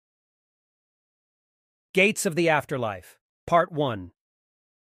Gates of the Afterlife, Part 1.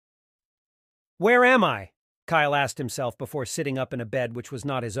 Where am I? Kyle asked himself before sitting up in a bed which was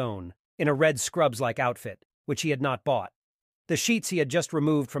not his own, in a red scrubs-like outfit, which he had not bought. The sheets he had just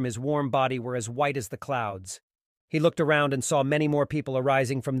removed from his warm body were as white as the clouds. He looked around and saw many more people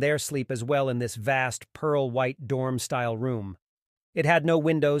arising from their sleep as well in this vast, pearl-white dorm-style room. It had no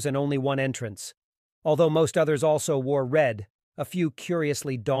windows and only one entrance. Although most others also wore red, a few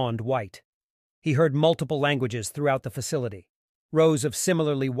curiously dawned white. He heard multiple languages throughout the facility. Rows of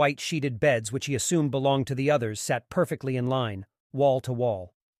similarly white-sheeted beds, which he assumed belonged to the others, sat perfectly in line, wall to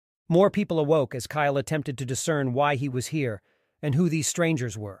wall. More people awoke as Kyle attempted to discern why he was here and who these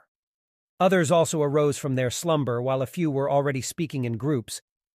strangers were. Others also arose from their slumber, while a few were already speaking in groups,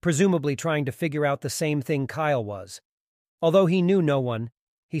 presumably trying to figure out the same thing Kyle was. Although he knew no one,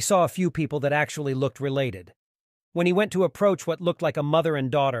 he saw a few people that actually looked related. When he went to approach what looked like a mother and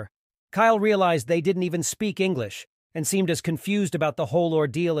daughter, Kyle realized they didn't even speak English and seemed as confused about the whole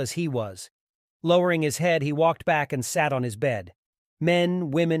ordeal as he was. Lowering his head, he walked back and sat on his bed.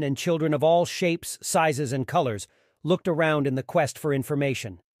 Men, women, and children of all shapes, sizes, and colors looked around in the quest for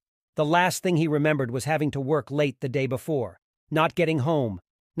information. The last thing he remembered was having to work late the day before, not getting home,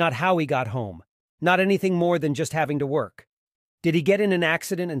 not how he got home, not anything more than just having to work. Did he get in an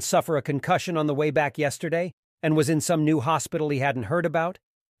accident and suffer a concussion on the way back yesterday, and was in some new hospital he hadn't heard about?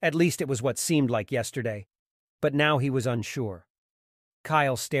 At least it was what seemed like yesterday. But now he was unsure.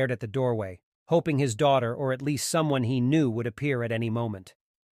 Kyle stared at the doorway, hoping his daughter or at least someone he knew would appear at any moment.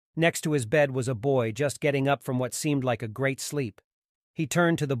 Next to his bed was a boy just getting up from what seemed like a great sleep. He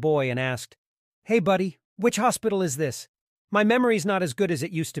turned to the boy and asked, "Hey, buddy, which hospital is this? My memory's not as good as it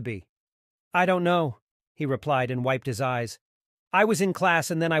used to be." "I don't know," he replied and wiped his eyes. "I was in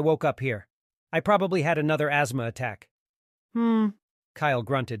class and then I woke up here. I probably had another asthma attack." Kyle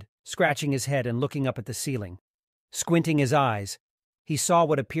grunted, scratching his head and looking up at the ceiling. Squinting his eyes, he saw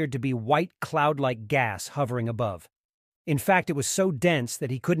what appeared to be white cloud-like gas hovering above. In fact, it was so dense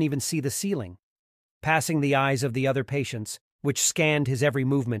that he couldn't even see the ceiling. Passing the eyes of the other patients, which scanned his every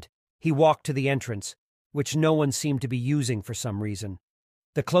movement, he walked to the entrance, which no one seemed to be using for some reason.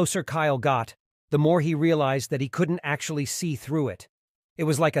 The closer Kyle got, the more he realized that he couldn't actually see through it. It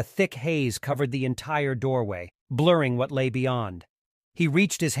was like a thick haze covered the entire doorway, blurring what lay beyond. He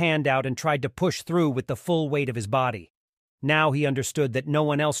reached his hand out and tried to push through with the full weight of his body. Now he understood that no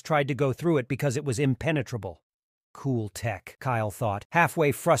one else tried to go through it because it was impenetrable. Cool tech, Kyle thought,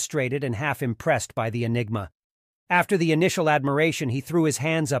 halfway frustrated and half impressed by the enigma. After the initial admiration, he threw his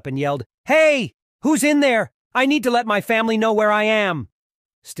hands up and yelled, "Hey! Who's in there? I need to let my family know where I am!"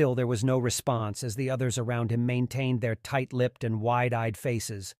 Still, there was no response as the others around him maintained their tight-lipped and wide-eyed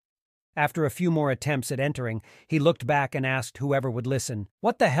faces. After a few more attempts at entering, he looked back and asked whoever would listen,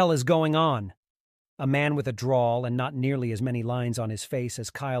 "What the hell is going on?" A man with a drawl and not nearly as many lines on his face as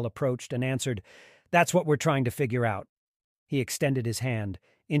Kyle approached and answered, "That's what we're trying to figure out." He extended his hand,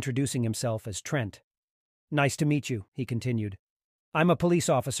 introducing himself as Trent. "Nice to meet you," he continued. "I'm a police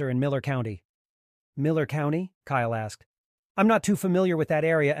officer in Miller County." "Miller County?" Kyle asked. "I'm not too familiar with that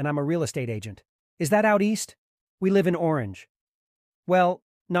area and I'm a real estate agent. Is that out east? We live in Orange." "Well,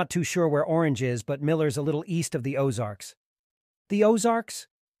 not too sure where Orange is, but Miller's a little east of the Ozarks." "The Ozarks?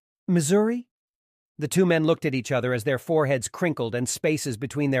 Missouri?" The two men looked at each other as their foreheads crinkled and spaces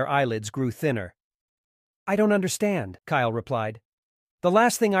between their eyelids grew thinner. "I don't understand," Kyle replied. "The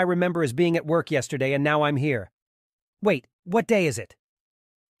last thing I remember is being at work yesterday and now I'm here." "Wait, what day is it?"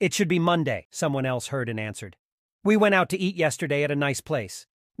 "It should be Monday," someone else heard and answered. "We went out to eat yesterday at a nice place.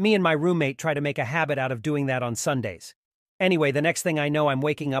 Me and my roommate try to make a habit out of doing that on Sundays. Anyway, the next thing I know, I'm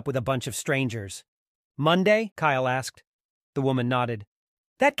waking up with a bunch of strangers." "Monday?" Kyle asked. The woman nodded.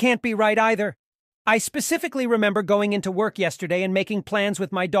 "That can't be right either. I specifically remember going into work yesterday and making plans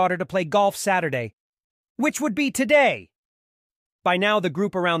with my daughter to play golf Saturday, which would be today." By now, the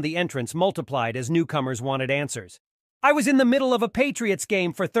group around the entrance multiplied as newcomers wanted answers. "I was in the middle of a Patriots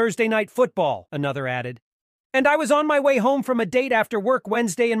game for Thursday night football," another added. "And I was on my way home from a date after work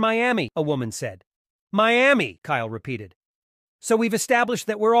Wednesday in Miami," a woman said. "Miami," Kyle repeated. "So we've established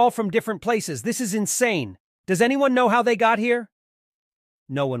that we're all from different places. This is insane. Does anyone know how they got here?"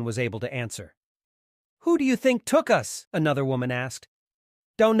 No one was able to answer. "Who do you think took us?" another woman asked.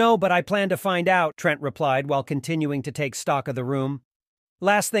 "Don't know, but I plan to find out," Trent replied while continuing to take stock of the room.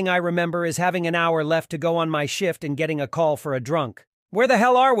 "Last thing I remember is having an hour left to go on my shift and getting a call for a drunk." "Where the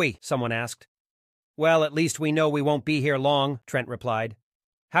hell are we?" someone asked. "Well, at least we know we won't be here long," Trent replied.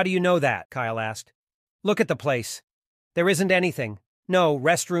 "How do you know that?" Kyle asked. "Look at the place. There isn't anything. No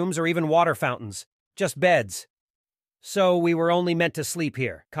restrooms or even water fountains. Just beds." "So we were only meant to sleep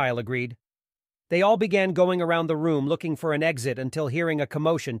here," Kyle agreed. They all began going around the room looking for an exit until hearing a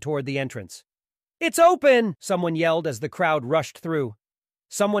commotion toward the entrance. "It's open!" someone yelled as the crowd rushed through.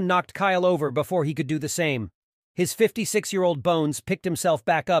 Someone knocked Kyle over before he could do the same. His 56-year-old Bones picked himself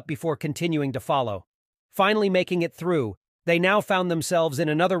back up before continuing to follow. Finally making it through, they now found themselves in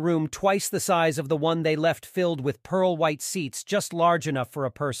another room twice the size of the one they left, filled with pearl-white seats just large enough for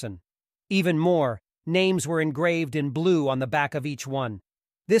a person. Even more, names were engraved in blue on the back of each one.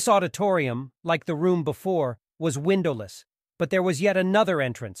 This auditorium, like the room before, was windowless, but there was yet another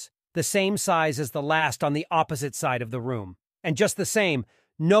entrance, the same size as the last on the opposite side of the room. And just the same,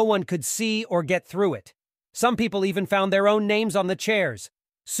 no one could see or get through it. Some people even found their own names on the chairs.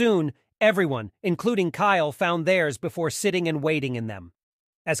 Soon, everyone, including Kyle, found theirs before sitting and waiting in them.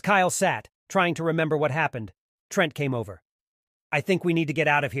 As Kyle sat, trying to remember what happened, Trent came over. "I think we need to get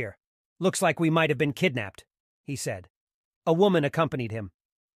out of here. Looks like we might have been kidnapped," he said. A woman accompanied him.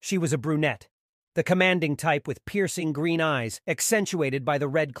 She was a brunette, the commanding type with piercing green eyes, accentuated by the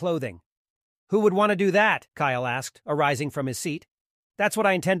red clothing. "Who would want to do that?" Kyle asked, arising from his seat. "That's what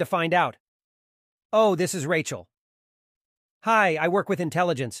I intend to find out." "Oh, this is Rachel." "Hi, I work with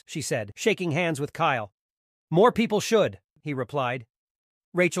intelligence," she said, shaking hands with Kyle. "More people should," he replied.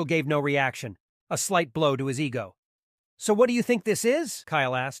 Rachel gave no reaction, a slight blow to his ego. "So what do you think this is?"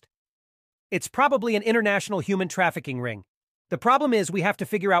 Kyle asked. "It's probably an international human trafficking ring. The problem is we have to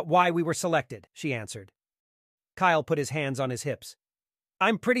figure out why we were selected," she answered. Kyle put his hands on his hips.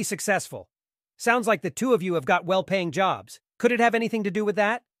 "I'm pretty successful. Sounds like the two of you have got well-paying jobs. Could it have anything to do with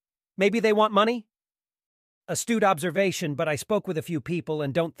that? Maybe they want money?" "Astute observation, but I spoke with a few people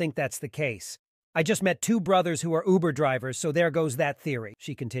and don't think that's the case. I just met two brothers who are Uber drivers, so there goes that theory,"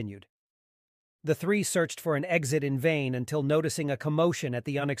 she continued. The three searched for an exit in vain until noticing a commotion at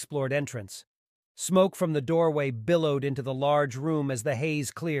the unexplored entrance. Smoke from the doorway billowed into the large room as the haze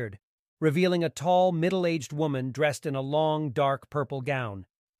cleared, revealing a tall, middle-aged woman dressed in a long, dark purple gown.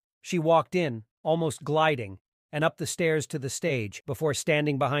 She walked in, almost gliding, and up the stairs to the stage before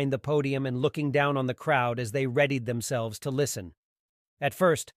standing behind the podium and looking down on the crowd as they readied themselves to listen. At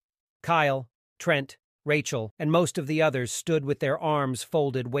first, Kyle, Trent, Rachel, and most of the others stood with their arms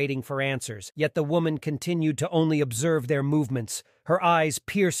folded waiting for answers, yet the woman continued to only observe their movements, her eyes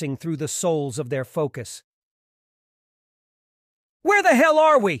piercing through the soles of their focus. "Where the hell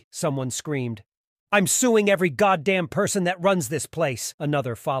are we?" someone screamed. "I'm suing every goddamn person that runs this place,"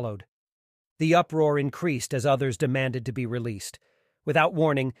 another followed. The uproar increased as others demanded to be released. Without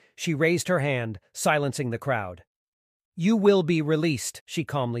warning, she raised her hand, silencing the crowd. "You will be released," she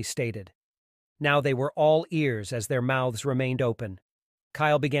calmly stated. Now they were all ears as their mouths remained open.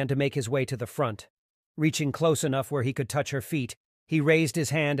 Kyle began to make his way to the front. Reaching close enough where he could touch her feet, he raised his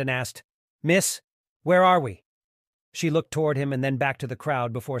hand and asked, "Miss, where are we?" She looked toward him and then back to the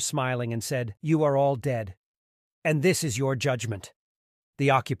crowd before smiling and said, "You are all dead. And this is your judgment." The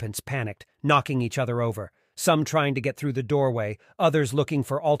occupants panicked, knocking each other over, some trying to get through the doorway, others looking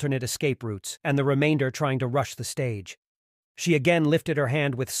for alternate escape routes, and the remainder trying to rush the stage. She again lifted her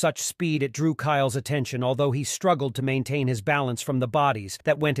hand with such speed it drew Kyle's attention, although he struggled to maintain his balance from the bodies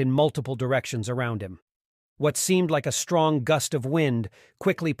that went in multiple directions around him. What seemed like a strong gust of wind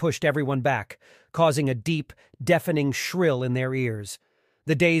quickly pushed everyone back, causing a deep, deafening shrill in their ears.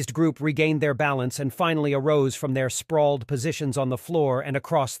 The dazed group regained their balance and finally arose from their sprawled positions on the floor and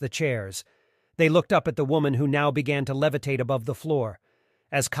across the chairs. They looked up at the woman who now began to levitate above the floor.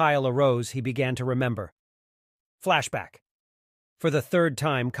 As Kyle arose, he began to remember. Flashback. For the third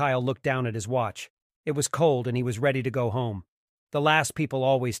time, Kyle looked down at his watch. It was cold and he was ready to go home. The last people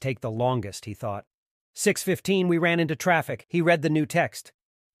always take the longest, he thought. 6:15, we ran into traffic. He read the new text.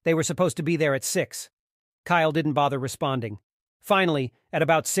 They were supposed to be there at 6. Kyle didn't bother responding. Finally, at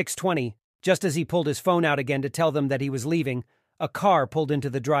about 6:20, just as he pulled his phone out again to tell them that he was leaving, a car pulled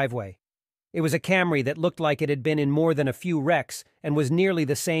into the driveway. It was a Camry that looked like it had been in more than a few wrecks and was nearly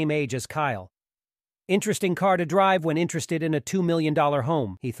the same age as Kyle. Interesting car to drive when interested in a $2 million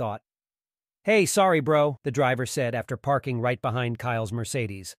home, he thought. "Hey, sorry, bro," the driver said after parking right behind Kyle's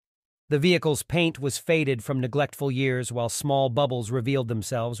Mercedes. The vehicle's paint was faded from neglectful years while small bubbles revealed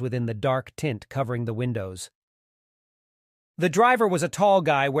themselves within the dark tint covering the windows. The driver was a tall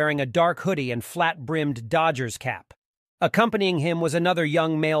guy wearing a dark hoodie and flat-brimmed Dodgers cap. Accompanying him was another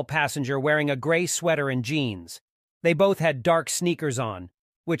young male passenger wearing a gray sweater and jeans. They both had dark sneakers on,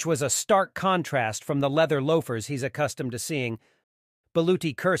 which was a stark contrast from the leather loafers he's accustomed to seeing,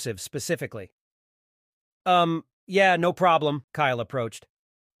 Beluti cursive specifically. Yeah, no problem," Kyle approached.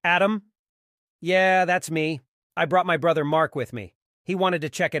 "Adam?" "Yeah, that's me. I brought my brother Mark with me. He wanted to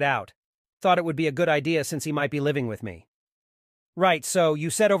check it out. Thought it would be a good idea since he might be living with me." Right, so you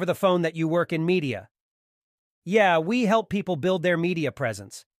said over the phone that you work in media. Yeah, we help people build their media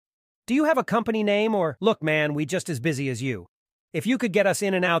presence. Do you have a company name or, look, man, we just as busy as you. If you could get us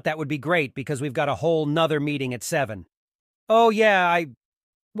in and out, that would be great because we've got a whole nother meeting at 7. Oh, yeah,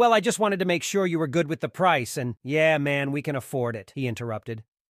 I just wanted to make sure you were good with the price and, yeah, man, we can afford it, he interrupted.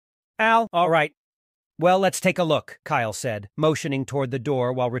 Al, all right. Well, let's take a look, Kyle said, motioning toward the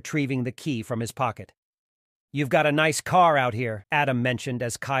door while retrieving the key from his pocket. You've got a nice car out here, Adam mentioned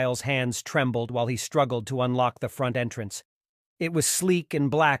as Kyle's hands trembled while he struggled to unlock the front entrance. It was sleek and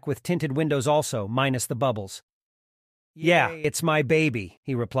black with tinted windows also, minus the bubbles. Yeah, it's my baby,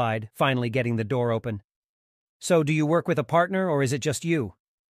 he replied, finally getting the door open. So do you work with a partner or is it just you?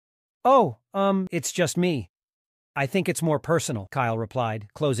 Oh, it's just me. I think it's more personal, Kyle replied,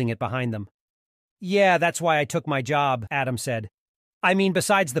 closing it behind them. Yeah, that's why I took my job, Adam said. I mean,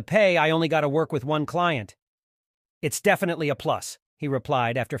 besides the pay, I only got to work with one client. It's definitely a plus, he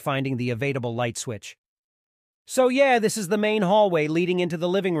replied after finding the available light switch. So yeah, this is the main hallway leading into the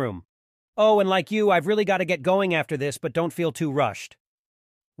living room. Oh, and like you, I've really got to get going after this, but don't feel too rushed.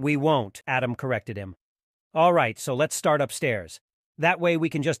 We won't, Adam corrected him. All right, so let's start upstairs. That way we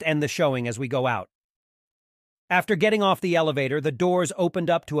can just end the showing as we go out. After getting off the elevator, the doors opened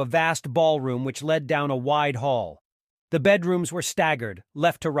up to a vast ballroom which led down a wide hall. The bedrooms were staggered,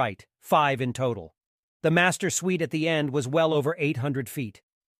 left to right, 5 in total. The master suite at the end was well over 800 feet.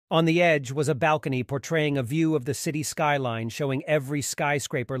 On the edge was a balcony portraying a view of the city skyline showing every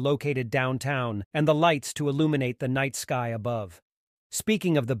skyscraper located downtown and the lights to illuminate the night sky above.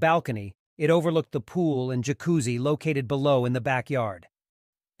 Speaking of the balcony, it overlooked the pool and jacuzzi located below in the backyard.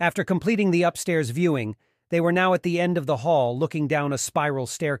 After completing the upstairs viewing, they were now at the end of the hall looking down a spiral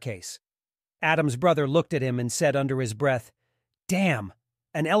staircase. Adam's brother looked at him and said under his breath, "Damn,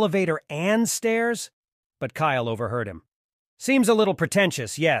 an elevator and stairs?" But Kyle overheard him. Seems a little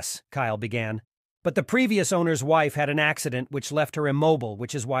pretentious, yes, Kyle began. But the previous owner's wife had an accident which left her immobile,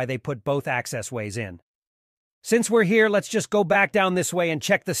 which is why they put both access ways in. Since we're here, let's just go back down this way and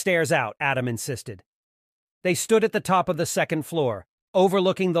check the stairs out, Adam insisted. They stood at the top of the second floor,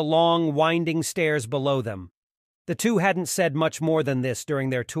 overlooking the long, winding stairs below them. The two hadn't said much more than this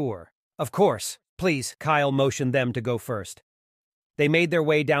during their tour. Of course, please, Kyle motioned them to go first. They made their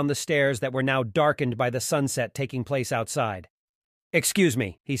way down the stairs that were now darkened by the sunset taking place outside. Excuse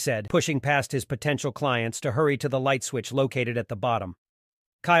me, he said, pushing past his potential clients to hurry to the light switch located at the bottom.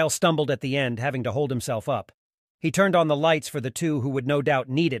 Kyle stumbled at the end, having to hold himself up. He turned on the lights for the two who would no doubt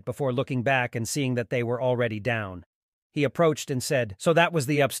need it before looking back and seeing that they were already down. He approached and said, "So that was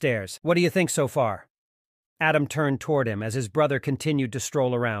the upstairs. What do you think so far?" Adam turned toward him as his brother continued to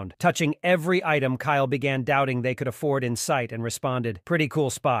stroll around. Touching every item, Kyle began doubting they could afford in sight and responded, "Pretty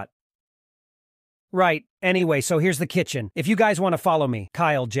cool spot." Right, anyway, so here's the kitchen. If you guys want to follow me,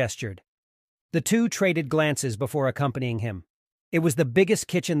 Kyle gestured. The two traded glances before accompanying him. It was the biggest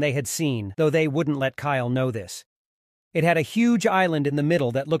kitchen they had seen, though they wouldn't let Kyle know this. It had a huge island in the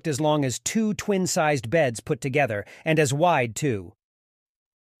middle that looked as long as 2 twin-sized beds put together, and as wide, too.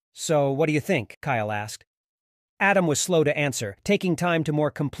 So, what do you think? Kyle asked. Adam was slow to answer, taking time to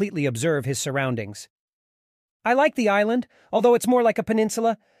more completely observe his surroundings. I like the island, although it's more like a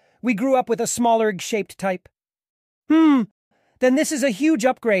peninsula. We grew up with a smaller egg-shaped type. Then this is a huge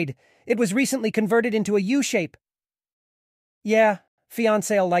upgrade. It was recently converted into a U-shape. Yeah,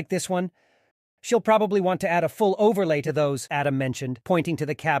 fiancé'll like this one. She'll probably want to add a full overlay to those, Adam mentioned, pointing to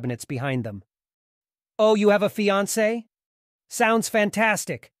the cabinets behind them. Oh, you have a fiancé? Sounds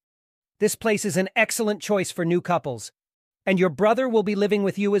fantastic. This place is an excellent choice for new couples. And your brother will be living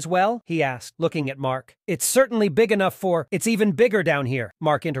with you as well? He asked, looking at Mark. It's certainly big enough for— It's even bigger down here,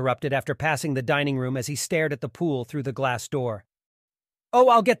 Mark interrupted after passing the dining room as he stared at the pool through the glass door. Oh,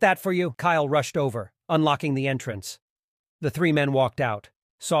 I'll get that for you, Kyle rushed over, unlocking the entrance. The 3 men walked out,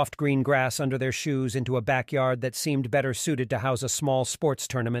 soft green grass under their shoes into a backyard that seemed better suited to house a small sports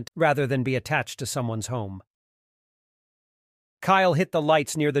tournament rather than be attached to someone's home. Kyle hit the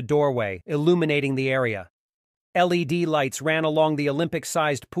lights near the doorway, illuminating the area. LED lights ran along the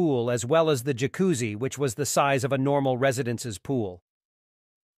Olympic-sized pool as well as the jacuzzi, which was the size of a normal residence's pool.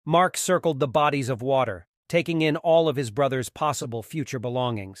 Mark circled the bodies of water, taking in all of his brother's possible future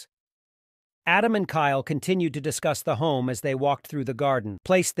belongings. Adam and Kyle continued to discuss the home as they walked through the garden,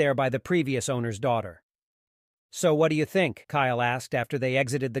 placed there by the previous owner's daughter. So what do you think? Kyle asked after they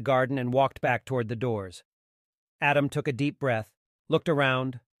exited the garden and walked back toward the doors. Adam took a deep breath, looked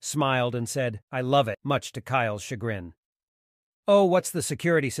around, smiled and said, I love it, much to Kyle's chagrin. Oh, what's the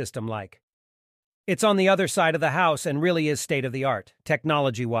security system like? It's on the other side of the house and really is state-of-the-art,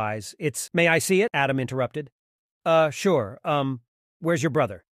 technology-wise. May I see it? Adam interrupted. Sure. Where's your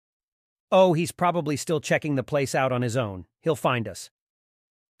brother? Oh, he's probably still checking the place out on his own. He'll find us.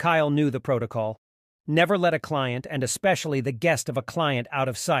 Kyle knew the protocol. Never let a client, and especially the guest of a client, out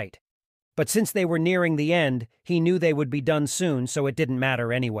of sight. But since they were nearing the end, he knew they would be done soon, so it didn't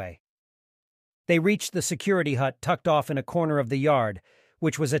matter anyway. They reached the security hut tucked off in a corner of the yard,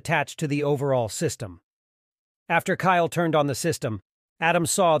 which was attached to the overall system. After Kyle turned on the system, Adam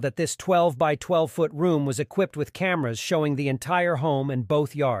saw that this 12 by 12-foot room was equipped with cameras showing the entire home and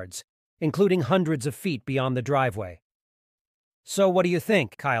both yards, including hundreds of feet beyond the driveway. So what do you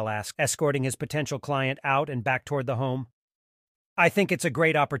think? Kyle asked, escorting his potential client out and back toward the home. I think it's a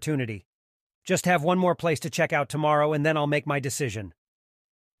great opportunity. Just have one more place to check out tomorrow and then I'll make my decision.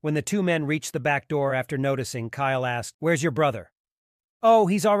 When the two men reached the back door after noticing, Kyle asked, Where's your brother? Oh,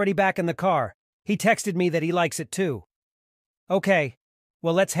 he's already back in the car. He texted me that he likes it too. Okay,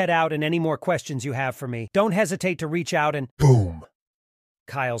 well let's head out and any more questions you have for me. Don't hesitate to reach out and— Boom!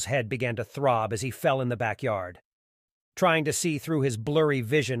 Kyle's head began to throb as he fell in the backyard. Trying to see through his blurry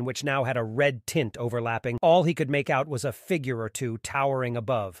vision, which now had a red tint overlapping, all he could make out was a figure or two towering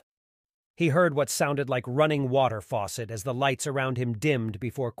above. He heard what sounded like running water faucet as the lights around him dimmed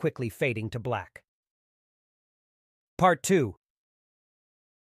before quickly fading to black. Part 2.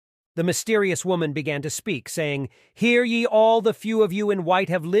 The mysterious woman began to speak, saying, Hear ye all, the few of you in white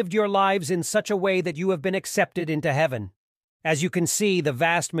have lived your lives in such a way that you have been accepted into heaven. As you can see, the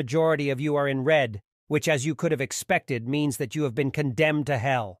vast majority of you are in red, which, as you could have expected, means that you have been condemned to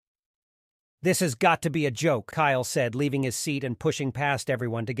hell. This has got to be a joke, Kyle said, leaving his seat and pushing past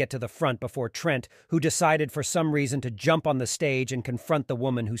everyone to get to the front before Trent, who decided for some reason to jump on the stage and confront the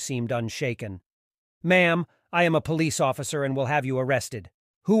woman who seemed unshaken. Ma'am, I am a police officer and will have you arrested.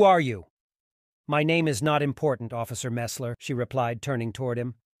 Who are you? My name is not important, Officer Messler, she replied, turning toward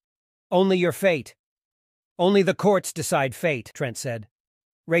him. Only your fate. Only the courts decide fate, Trent said.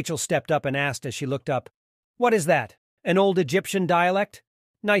 Rachel stepped up and asked as she looked up, What is that? An old Egyptian dialect?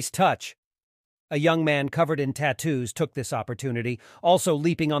 Nice touch. A young man covered in tattoos took this opportunity, also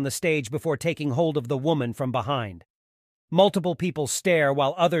leaping on the stage before taking hold of the woman from behind. Multiple people stare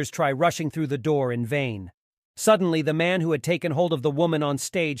while others try rushing through the door in vain. Suddenly, the man who had taken hold of the woman on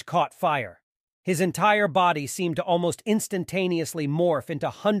stage caught fire. His entire body seemed to almost instantaneously morph into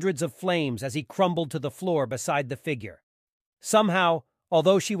hundreds of flames as he crumbled to the floor beside the figure. Somehow,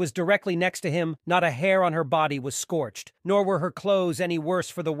 although she was directly next to him, not a hair on her body was scorched, nor were her clothes any worse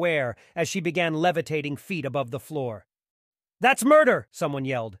for the wear as she began levitating feet above the floor. That's murder, someone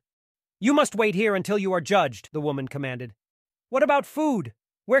yelled. You must wait here until you are judged, the woman commanded. What about food?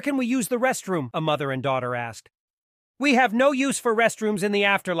 Where can we use the restroom? A mother and daughter asked. We have no use for restrooms in the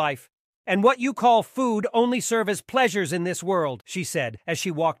afterlife, and what you call food only serve as pleasures in this world, she said as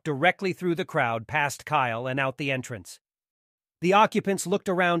she walked directly through the crowd past Kyle and out the entrance. The occupants looked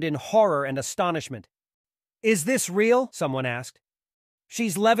around in horror and astonishment. Is this real? Someone asked.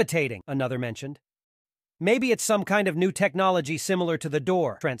 She's levitating, another mentioned. Maybe it's some kind of new technology similar to the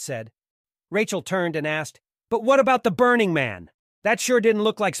door, Trent said. Rachel turned and asked, But what about the Burning Man? That sure didn't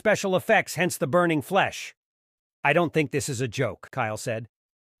look like special effects, hence the burning flesh. I don't think this is a joke, Kyle said.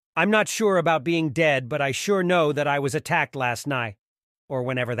 I'm not sure about being dead, but I sure know that I was attacked last night, or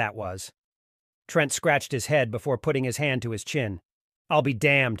whenever that was. Trent scratched his head before putting his hand to his chin. I'll be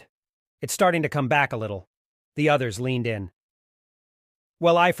damned. It's starting to come back a little. The others leaned in.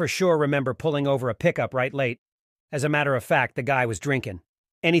 Well, I for sure remember pulling over a pickup right late. As a matter of fact, the guy was drinking.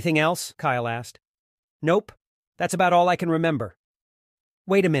 Anything else? Kyle asked. Nope. That's about all I can remember.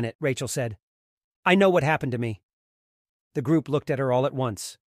 Wait a minute, Rachel said. I know what happened to me. The group looked at her all at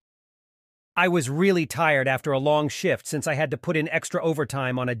once. I was really tired after a long shift since I had to put in extra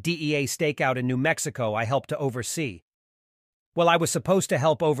overtime on a DEA stakeout in New Mexico I helped to oversee. Well, I was supposed to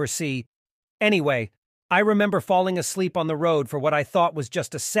help oversee. Anyway, I remember falling asleep on the road for what I thought was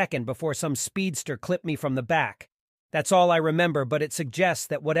just a second before some speedster clipped me from the back. That's all I remember, but it suggests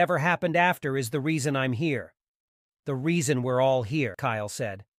that whatever happened after is the reason I'm here. The reason we're all here, Kyle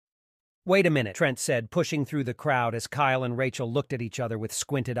said. Wait a minute, Trent said, pushing through the crowd as Kyle and Rachel looked at each other with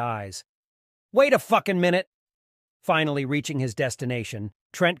squinted eyes. Wait a fucking minute! Finally reaching his destination,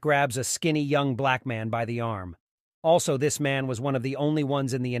 Trent grabs a skinny young black man by the arm. Also, this man was one of the only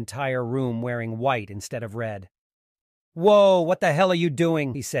ones in the entire room wearing white instead of red. Whoa, what the hell are you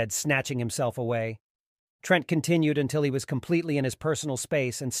doing? He said, snatching himself away. Trent continued until he was completely in his personal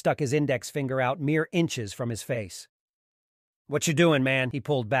space and stuck his index finger out mere inches from his face. What you doing, man? He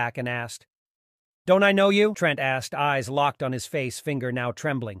pulled back and asked. Don't I know you? Trent asked, eyes locked on his face, finger now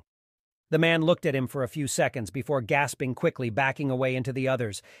trembling. The man looked at him for a few seconds before gasping quickly, backing away into the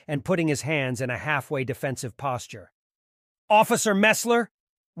others and putting his hands in a halfway defensive posture. "Officer Messler?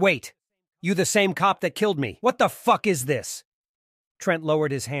 Wait, you the same cop that killed me? What the fuck is this?" Trent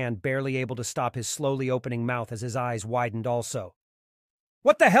lowered his hand, barely able to stop his slowly opening mouth as his eyes widened also.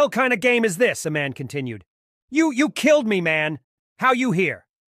 "What the hell kind of game is this?" a man continued. You killed me, man. How you here?"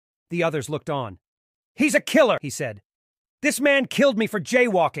 The others looked on. "He's a killer," he said. "This man killed me for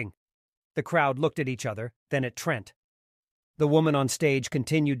jaywalking." The crowd looked at each other, then at Trent. The woman on stage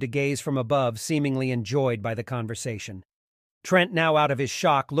continued to gaze from above, seemingly enjoyed by the conversation. Trent, now out of his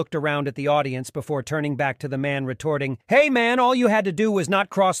shock, looked around at the audience before turning back to the man, retorting, "Hey man, all you had to do was not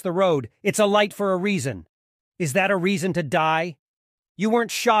cross the road. It's a light for a reason. Is that a reason to die? You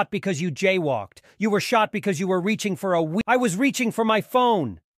weren't shot because you jaywalked. You were shot because you were reaching for I was reaching for my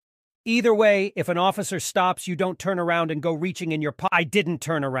phone. Either way, if an officer stops, you don't turn around and go reaching in your I didn't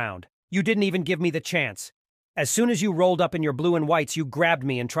turn around. You didn't even give me the chance. As soon as you rolled up in your blue and whites, you grabbed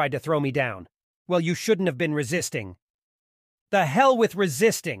me and tried to throw me down. Well, you shouldn't have been resisting." "The hell with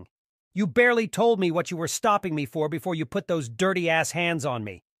resisting! You barely told me what you were stopping me for before you put those dirty-ass hands on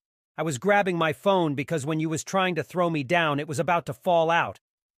me. I was grabbing my phone because when you was trying to throw me down, it was about to fall out.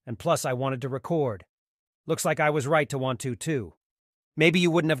 And plus, I wanted to record. Looks like I was right to want to, too. Maybe you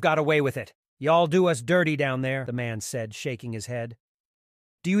wouldn't have got away with it. Y'all do us dirty down there," the man said, shaking his head.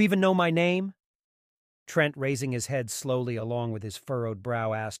 "Do you even know my name?" Trent, raising his head slowly along with his furrowed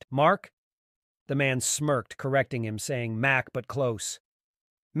brow, asked, "Mark?" The man smirked, correcting him, saying Mac, but close.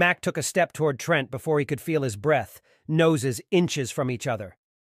 Mac took a step toward Trent before he could feel his breath, noses inches from each other.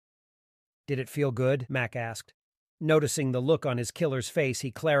 "Did it feel good?" Mac asked. Noticing the look on his killer's face,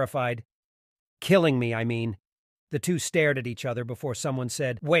 he clarified, "Killing me, I mean." The two stared at each other before someone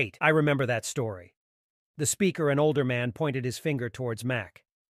said, "Wait, I remember that story." The speaker, an older man, pointed his finger towards Mac.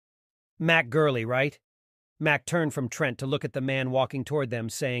 "Mac Gurley, right?" Mac turned from Trent to look at the man walking toward them,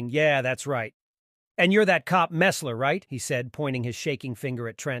 saying, "Yeah, that's right." "And you're that cop Messler, right?" he said, pointing his shaking finger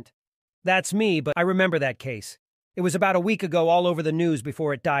at Trent. "That's me, but I remember that case. It was about a week ago all over the news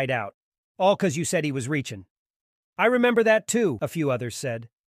before it died out. All 'cause you said he was reaching." "I remember that too," a few others said.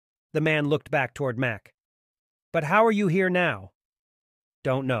 The man looked back toward Mac. "But how are you here now?"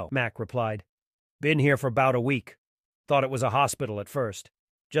 "Don't know," Mac replied. "Been here for about a week. Thought it was a hospital at first.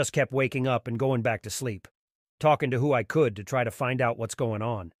 Just kept waking up and going back to sleep. Talking to who I could to try to find out what's going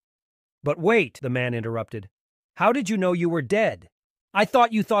on." "But wait," the man interrupted. "How did you know you were dead? I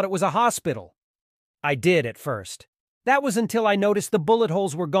thought you thought it was a hospital." "I did at first. That was until I noticed the bullet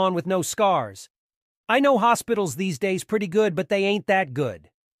holes were gone with no scars. I know hospitals these days pretty good, but they ain't that good."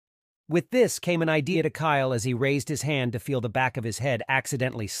 With this came an idea to Kyle as he raised his hand to feel the back of his head,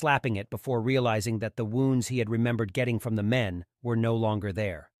 accidentally slapping it before realizing that the wounds he had remembered getting from the men were no longer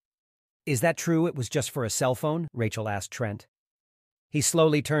there. "Is that true it was just for a cell phone?" Rachel asked Trent. He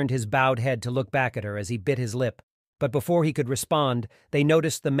slowly turned his bowed head to look back at her as he bit his lip, but before he could respond, they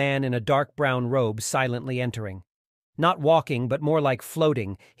noticed the man in a dark brown robe silently entering. Not walking, but more like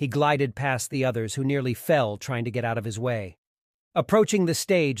floating, he glided past the others who nearly fell trying to get out of his way. Approaching the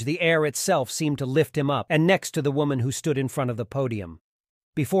stage, the air itself seemed to lift him up, and next to the woman who stood in front of the podium.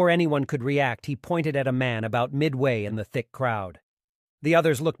 Before anyone could react, he pointed at a man about midway in the thick crowd. The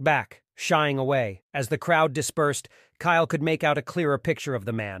others looked back, shying away. As the crowd dispersed, Kyle could make out a clearer picture of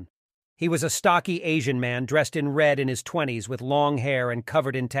the man. He was a stocky Asian man dressed in red in his 20s with long hair and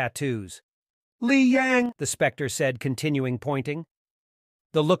covered in tattoos. "Li Yang," the specter said, continuing pointing.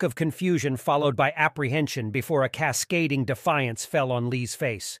 The look of confusion followed by apprehension before a cascading defiance fell on Li's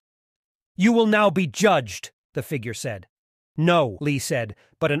face. "You will now be judged," the figure said. "No," Li said,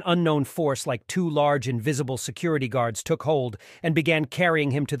 but an unknown force like two large invisible security guards took hold and began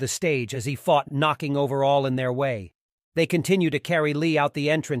carrying him to the stage as he fought, knocking over all in their way. They continue to carry Li out the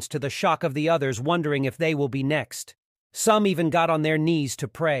entrance to the shock of the others, wondering if they will be next. Some even got on their knees to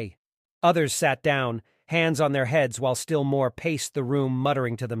pray. Others sat down, hands on their heads, while still more paced the room,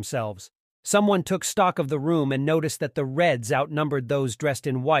 muttering to themselves. Someone took stock of the room and noticed that the Reds outnumbered those dressed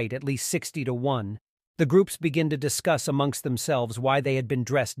in white at least 60-1. The groups began to discuss amongst themselves why they had been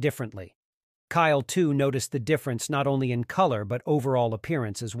dressed differently. Kyle, too, noticed the difference not only in color but overall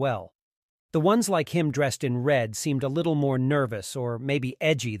appearance as well. The ones like him dressed in red seemed a little more nervous or maybe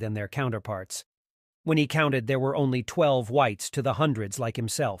edgy than their counterparts. When he counted, there were only 12 whites to the hundreds like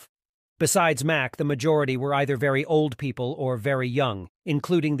himself. Besides Mac, the majority were either very old people or very young,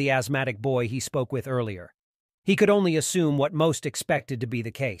 including the asthmatic boy he spoke with earlier. He could only assume what most expected to be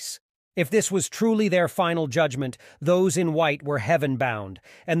the case. If this was truly their final judgment, those in white were heaven-bound,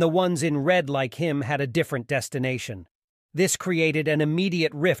 and the ones in red like him had a different destination. This created an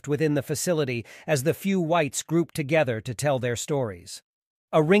immediate rift within the facility as the few whites grouped together to tell their stories.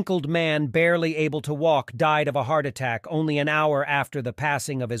 A wrinkled man barely able to walk died of a heart attack only an hour after the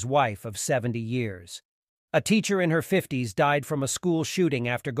passing of his wife of 70 years. A teacher in her 50s died from a school shooting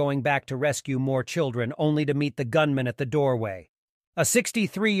after going back to rescue more children only to meet the gunman at the doorway. A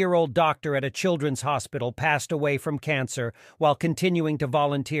 63-year-old doctor at a children's hospital passed away from cancer while continuing to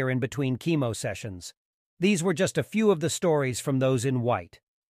volunteer in between chemo sessions. These were just a few of the stories from those in white.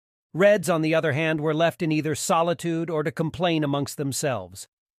 Reds, on the other hand, were left in either solitude or to complain amongst themselves.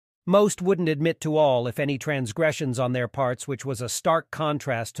 Most wouldn't admit to all, if any, transgressions on their parts, which was a stark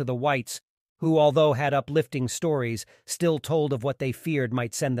contrast to the whites, who, although had uplifting stories, still told of what they feared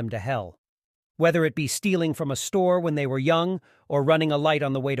might send them to hell. Whether it be stealing from a store when they were young or running a light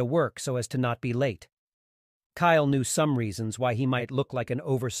on the way to work so as to not be late. Kyle knew some reasons why he might look like an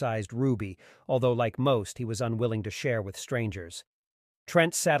oversized Ruby, although like most he was unwilling to share with strangers.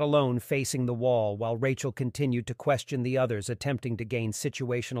 Trent sat alone facing the wall while Rachel continued to question the others, attempting to gain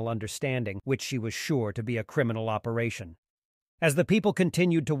situational understanding, which she was sure to be a criminal operation. As the people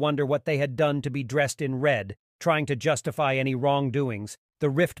continued to wonder what they had done to be dressed in red, trying to justify any wrongdoings, the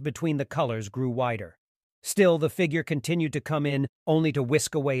rift between the colors grew wider. Still, the figure continued to come in, only to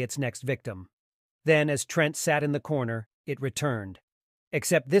whisk away its next victim. Then, as Trent sat in the corner, it returned.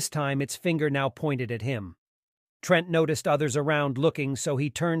 Except this time its finger now pointed at him. Trent noticed others around looking, so he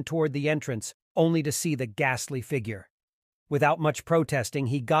turned toward the entrance, only to see the ghastly figure. Without much protesting,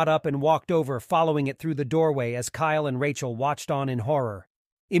 he got up and walked over, following it through the doorway as Kyle and Rachel watched on in horror.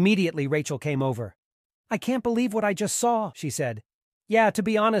 Immediately, Rachel came over. "I can't believe what I just saw," she said. "Yeah, to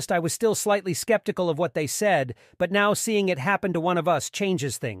be honest, I was still slightly skeptical of what they said, but now seeing it happen to one of us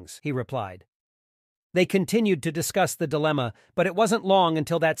changes things," he replied. They continued to discuss the dilemma, but it wasn't long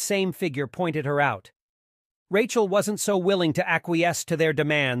until that same figure pointed her out. Rachel wasn't so willing to acquiesce to their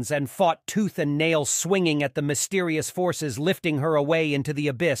demands and fought tooth and nail, swinging at the mysterious forces lifting her away into the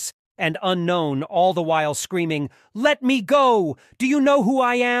abyss and unknown, all the while screaming, "Let me go! Do you know who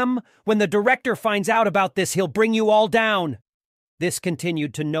I am? When the director finds out about this, he'll bring you all down!" This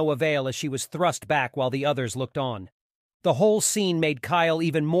continued to no avail as she was thrust back while the others looked on. The whole scene made Kyle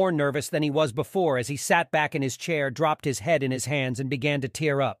even more nervous than he was before as he sat back in his chair, dropped his head in his hands, and began to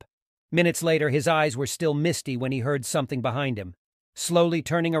tear up. Minutes later, his eyes were still misty when he heard something behind him. Slowly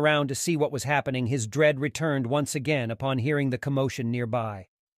turning around to see what was happening, his dread returned once again upon hearing the commotion nearby.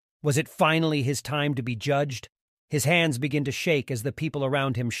 Was it finally his time to be judged? His hands began to shake as the people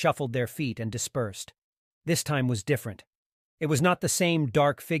around him shuffled their feet and dispersed. This time was different. It was not the same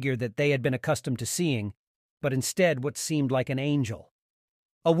dark figure that they had been accustomed to seeing, but instead what seemed like an angel.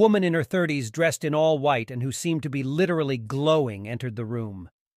 A woman in her 30s, dressed in all white and who seemed to be literally glowing, entered the room.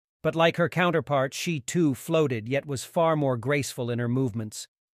 But like her counterpart, she too floated, yet was far more graceful in her movements.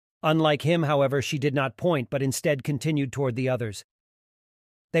 Unlike him, however, she did not point, but instead continued toward the others.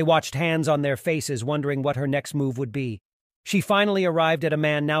 They watched, hands on their faces, wondering what her next move would be. She finally arrived at a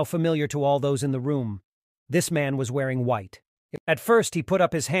man now familiar to all those in the room. This man was wearing white. At first, he put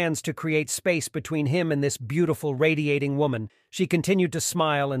up his hands to create space between him and this beautiful, radiating woman. She continued to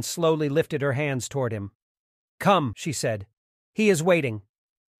smile and slowly lifted her hands toward him. "Come," she said. "He is waiting."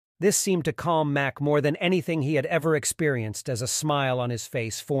 This seemed to calm Mac more than anything he had ever experienced as a smile on his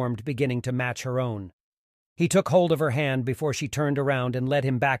face formed, beginning to match her own. He took hold of her hand before she turned around and led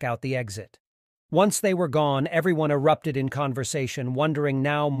him back out the exit. Once they were gone, everyone erupted in conversation, wondering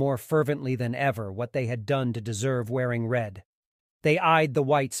now more fervently than ever what they had done to deserve wearing red. They eyed the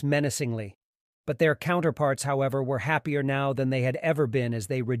whites menacingly, but their counterparts, however, were happier now than they had ever been as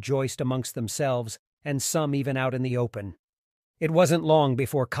they rejoiced amongst themselves, and some even out in the open. It wasn't long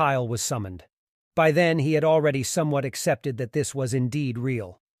before Kyle was summoned. By then, he had already somewhat accepted that this was indeed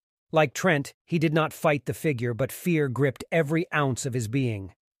real. Like Trent, he did not fight the figure, but fear gripped every ounce of his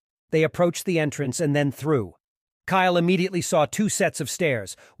being. They approached the entrance and then through. Kyle immediately saw two sets of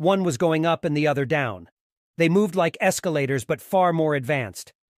stairs. One was going up and the other down. They moved like escalators, but far more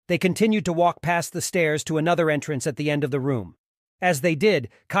advanced. They continued to walk past the stairs to another entrance at the end of the room. As they did,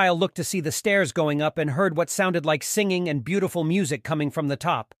 Kyle looked to see the stairs going up and heard what sounded like singing and beautiful music coming from the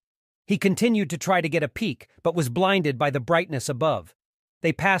top. He continued to try to get a peek, but was blinded by the brightness above.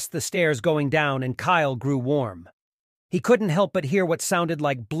 They passed the stairs going down, and Kyle grew warm. He couldn't help but hear what sounded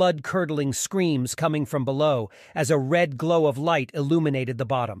like blood-curdling screams coming from below as a red glow of light illuminated the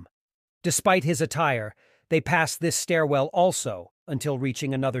bottom. Despite his attire, they passed this stairwell also until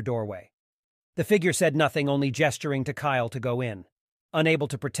reaching another doorway. The figure said nothing, only gesturing to Kyle to go in. Unable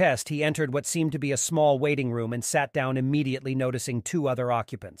to protest, he entered what seemed to be a small waiting room and sat down immediately, noticing two other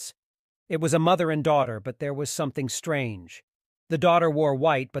occupants. It was a mother and daughter, but there was something strange. The daughter wore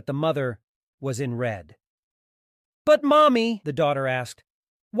white, but the mother was in red. "But, Mommy," the daughter asked,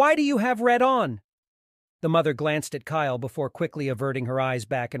 "why do you have red on?" The mother glanced at Kyle before quickly averting her eyes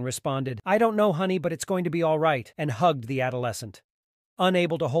back and responded, "I don't know, honey, but it's going to be all right," and hugged the adolescent.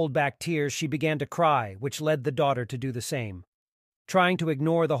 Unable to hold back tears, she began to cry, which led the daughter to do the same. Trying to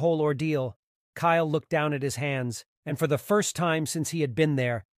ignore the whole ordeal, Kyle looked down at his hands, and for the first time since he had been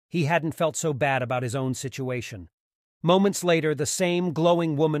there, he hadn't felt so bad about his own situation. Moments later, the same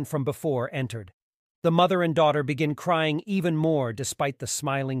glowing woman from before entered. The mother and daughter began crying even more despite the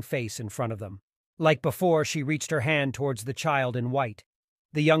smiling face in front of them. Like before, she reached her hand towards the child in white.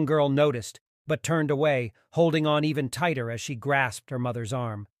 The young girl noticed, but turned away, holding on even tighter as she grasped her mother's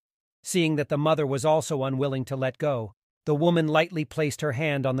arm. Seeing that the mother was also unwilling to let go, the woman lightly placed her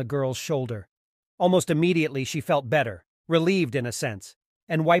hand on the girl's shoulder. Almost immediately, she felt better, relieved in a sense,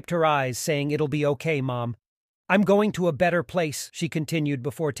 and wiped her eyes, saying, "It'll be okay, Mom. I'm going to a better place," she continued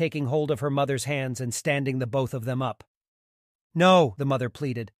before taking hold of her mother's hands and standing the both of them up. "No," the mother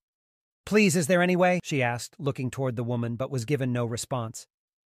pleaded. "Please, is there any way?" she asked, looking toward the woman, but was given no response.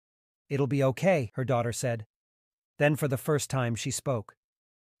 "It'll be okay," her daughter said. Then for the first time she spoke.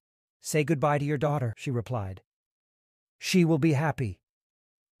 "Say goodbye to your daughter," she replied. "She will be happy."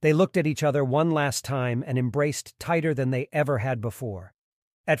 They looked at each other one last time and embraced tighter than they ever had before.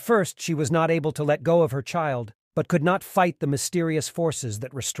 At first, she was not able to let go of her child, but could not fight the mysterious forces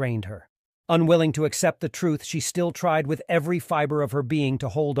that restrained her. Unwilling to accept the truth, she still tried with every fiber of her being to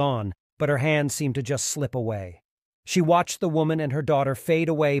hold on, but her hands seemed to just slip away. She watched the woman and her daughter fade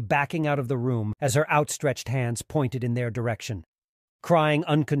away, backing out of the room as her outstretched hands pointed in their direction. Crying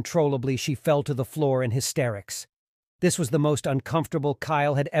uncontrollably, she fell to the floor in hysterics. This was the most uncomfortable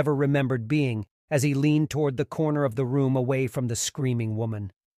Kyle had ever remembered being, as he leaned toward the corner of the room away from the screaming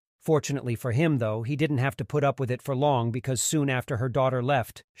woman. Fortunately for him, though, he didn't have to put up with it for long because soon after her daughter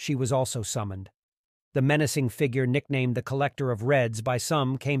left, she was also summoned. The menacing figure nicknamed the Collector of Reds by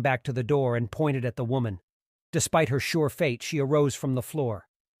some came back to the door and pointed at the woman. Despite her sure fate, she arose from the floor.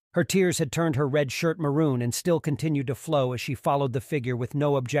 Her tears had turned her red shirt maroon and still continued to flow as she followed the figure with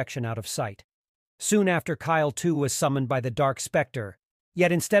no objection out of sight. Soon after, Kyle too was summoned by the Dark Spectre,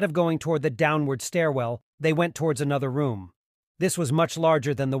 yet instead of going toward the downward stairwell, they went towards another room. This was much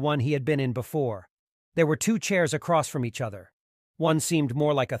larger than the one he had been in before. There were 2 chairs across from each other. One seemed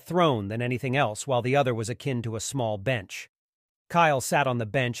more like a throne than anything else, while the other was akin to a small bench. Kyle sat on the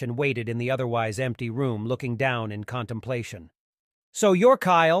bench and waited in the otherwise empty room, looking down in contemplation. "So you're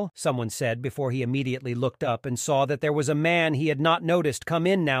Kyle," someone said before he immediately looked up and saw that there was a man he had not noticed come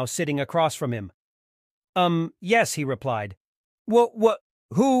in now sitting across from him. Yes," he replied.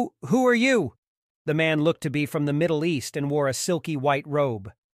 Who are you?" The man looked to be from the Middle East and wore a silky white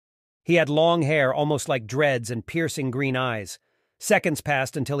robe. He had long hair, almost like dreads, and piercing green eyes. Seconds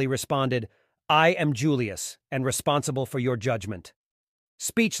passed until he responded, "I am Julius, and responsible for your judgment."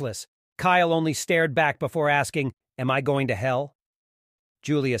 Speechless, Kyle only stared back before asking, "Am I going to hell?"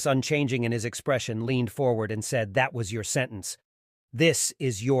 Julius, unchanging in his expression, leaned forward and said, "That was your sentence. This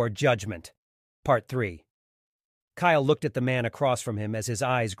is your judgment." Part 3. Kyle looked at the man across from him as his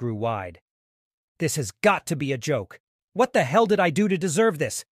eyes grew wide. "This has got to be a joke. What the hell did I do to deserve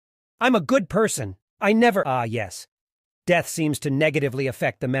this? I'm a good person. I never— Ah, yes. Death seems to negatively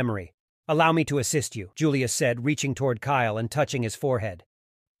affect the memory. Allow me to assist you," Julius said, reaching toward Kyle and touching his forehead.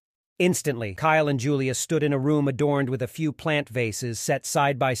 Instantly, Kyle and Julius stood in a room adorned with a few plant vases set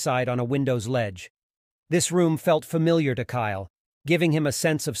side by side on a window's ledge. This room felt familiar to Kyle, giving him a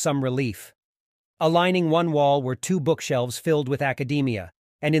sense of some relief. Aligning one wall were 2 bookshelves filled with academia,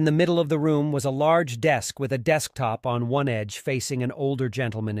 and in the middle of the room was a large desk with a desktop on one edge facing an older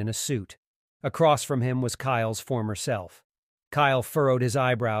gentleman in a suit. Across from him was Kyle's former self. Kyle furrowed his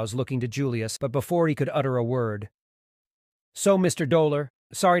eyebrows, looking to Julius, but before he could utter a word. "So, Mr. Doler,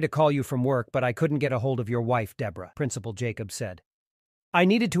 sorry to call you from work, but I couldn't get a hold of your wife, Deborah," Principal Jacob said. "I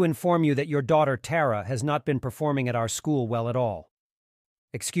needed to inform you that your daughter, Tara, has not been performing at our school well at all."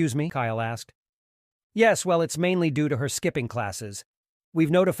 "Excuse me?" Kyle asked. "Yes, well, it's mainly due to her skipping classes. We've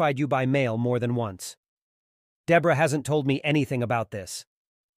notified you by mail more than once. Deborah hasn't told me anything about this.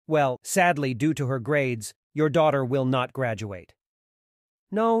 Well, sadly, due to her grades, your daughter will not graduate."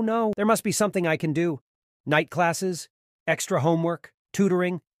 No, there must be something I can do. Night classes, extra homework,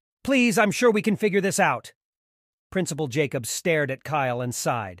 tutoring. Please, I'm sure we can figure this out." Principal Jacob stared at Kyle and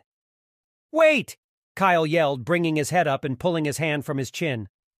sighed. "Wait!" Kyle yelled, bringing his head up and pulling his hand from his chin.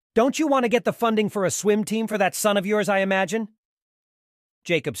 "Don't you want to get the funding for a swim team for that son of yours, I imagine?"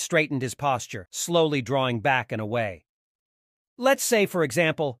 Jacob straightened his posture, slowly drawing back and away. "Let's say, for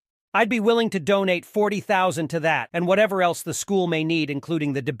example, I'd be willing to donate $40,000 to that and whatever else the school may need,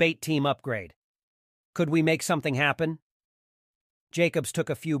 including the debate team upgrade. Could we make something happen? Jacobs took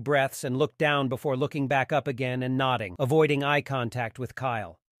a few breaths and looked down before looking back up again and nodding, avoiding eye contact with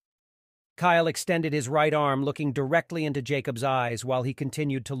Kyle. Kyle extended his right arm, looking directly into Jacobs' eyes while he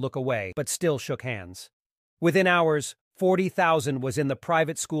continued to look away, but still shook hands. Within hours, $40,000 was in the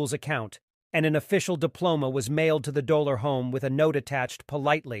private school's account, and an official diploma was mailed to the Doler home with a note attached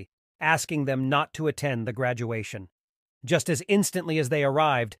politely, asking them not to attend the graduation. Just as instantly as they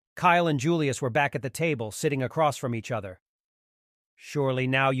arrived, Kyle and Julius were back at the table, sitting across from each other. "Surely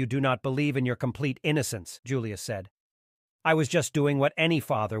now you do not believe in your complete innocence," Julius said. "I was just doing what any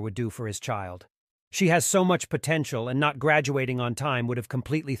father would do for his child. She has so much potential, and not graduating on time would have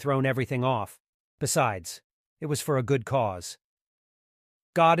completely thrown everything off. Besides, it was for a good cause.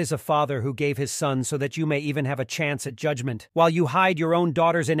 God is a father who gave his son so that you may even have a chance at judgment, while you hide your own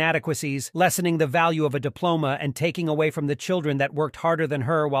daughter's inadequacies, lessening the value of a diploma and taking away from the children that worked harder than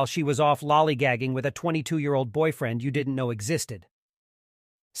her while she was off lollygagging with a 22-year-old boyfriend you didn't know existed."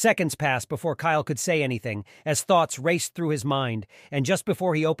 Seconds passed before Kyle could say anything, as thoughts raced through his mind, and just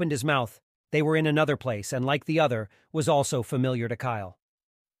before he opened his mouth, they were in another place, and like the other, was also familiar to Kyle.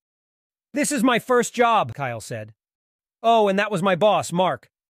 "This is my first job," Kyle said. "Oh, and that was my boss,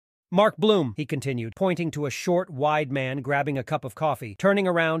 Mark. Mark Bloom," he continued, pointing to a short, wide man grabbing a cup of coffee, turning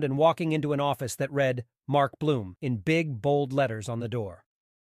around and walking into an office that read, "Mark Bloom," in big, bold letters on the door.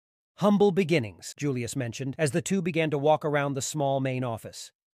 "Humble beginnings," Julius mentioned, as the two began to walk around the small main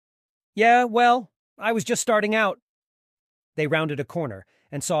office. "Yeah, well, I was just starting out." They rounded a corner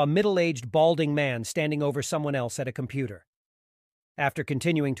and saw a middle-aged, balding man standing over someone else at a computer. After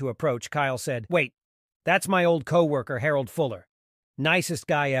continuing to approach, Kyle said, "Wait, that's my old co-worker, Harold Fuller. Nicest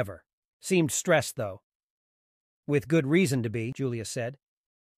guy ever. Seemed stressed, though." "With good reason to be," Julius said.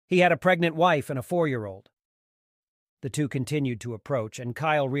 "He had a pregnant wife and a 4-year-old. The two continued to approach, and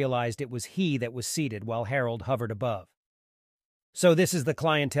Kyle realized it was he that was seated while Harold hovered above. "So this is the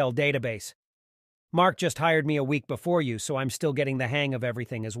clientele database. Mark just hired me a week before you, so I'm still getting the hang of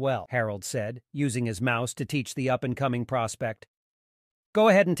everything as well," Harold said, using his mouse to teach the up-and-coming prospect. "Go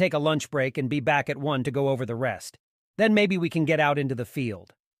ahead and take a lunch break and be back at 1 to go over the rest. Then maybe we can get out into the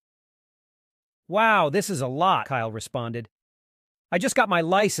field." "Wow, this is a lot," Kyle responded. "I just got my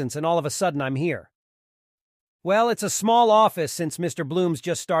license and all of a sudden I'm here." "Well, it's a small office since Mr. Bloom's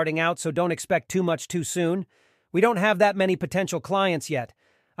just starting out, so don't expect too much too soon. We don't have that many potential clients yet.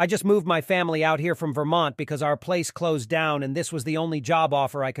 I just moved my family out here from Vermont because our place closed down and this was the only job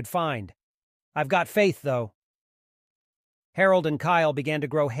offer I could find. I've got faith, though." Harold and Kyle began to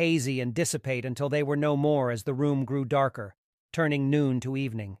grow hazy and dissipate until they were no more as the room grew darker, turning noon to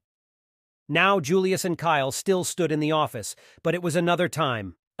evening. Now Julius and Kyle still stood in the office, but it was another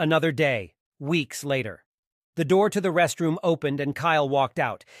time, another day, weeks later. The door to the restroom opened and Kyle walked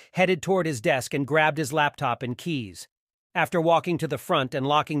out, headed toward his desk and grabbed his laptop and keys. After walking to the front and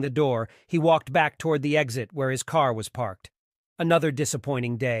locking the door, he walked back toward the exit where his car was parked. Another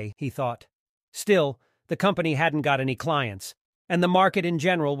disappointing day, he thought. Still, the company hadn't got any clients, and the market in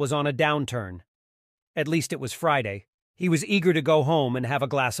general was on a downturn. At least it was Friday. He was eager to go home and have a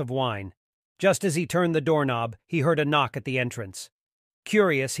glass of wine. Just as he turned the doorknob, he heard a knock at the entrance.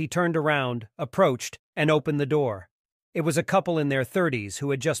 Curious, he turned around, approached, and opened the door. It was a couple in their 30s who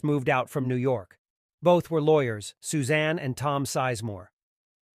had just moved out from New York. Both were lawyers, Suzanne and Tom Sizemore.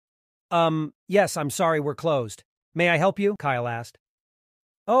 Yes, I'm sorry we're closed. May I help you?" Kyle asked.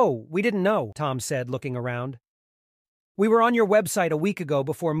 "Oh, we didn't know," Tom said, looking around. "We were on your website a week ago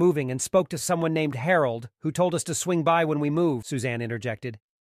before moving and spoke to someone named Harold, who told us to swing by when we moved," Suzanne interjected.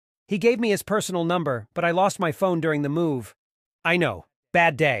 "He gave me his personal number, but I lost my phone during the move." "I know.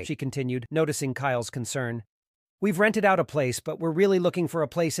 Bad day," she continued, noticing Kyle's concern. "We've rented out a place, but we're really looking for a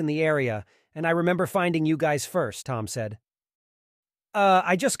place in the area, and I remember finding you guys first," Tom said.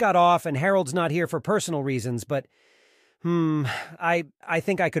 I just got off, and Harold's not here for personal reasons, but, I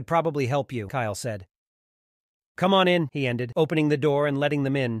think I could probably help you," Kyle said. "Come on in," he ended, opening the door and letting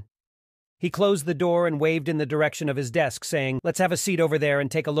them in. He closed the door and waved in the direction of his desk, saying, "Let's have a seat over there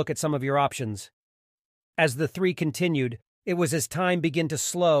and take a look at some of your options." As the three continued, it was as time began to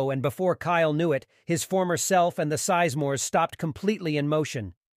slow, and before Kyle knew it, his former self and the Sizemores stopped completely in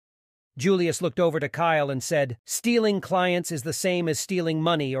motion. Julius looked over to Kyle and said, "Stealing clients is the same as stealing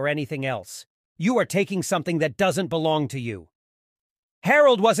money or anything else. You are taking something that doesn't belong to you."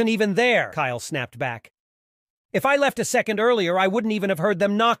 "Harold wasn't even there," Kyle snapped back. "If I left a second earlier, I wouldn't even have heard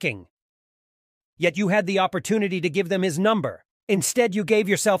them knocking. Yet you had the opportunity to give them his number. Instead, you gave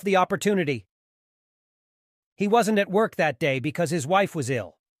yourself the opportunity." "He wasn't at work that day because his wife was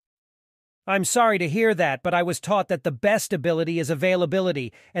ill." I'm sorry to hear that, but I was taught that the best ability is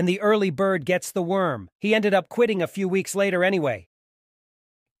availability, and the early bird gets the worm. He ended up quitting a few weeks later anyway.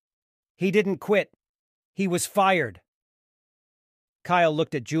 He didn't quit. He was fired. Kyle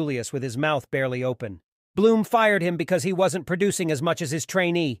looked at Julius with his mouth barely open. Bloom fired him because he wasn't producing as much as his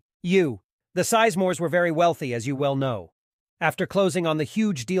trainee, you. The Sizemores were very wealthy, as you well know. After closing on the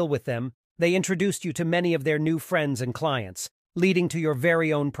huge deal with them, they introduced you to many of their new friends and clients, leading to your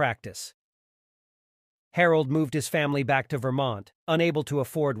very own practice. Harold moved his family back to Vermont, unable to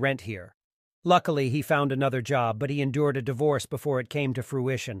afford rent here. Luckily, he found another job, but he endured a divorce before it came to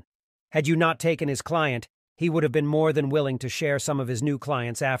fruition. Had you not taken his client, he would have been more than willing to share some of his new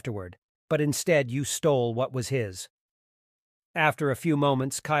clients afterward, but instead you stole what was his. After a few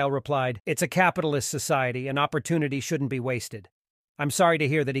moments, Kyle replied, "It's a capitalist society, and opportunity shouldn't be wasted. I'm sorry to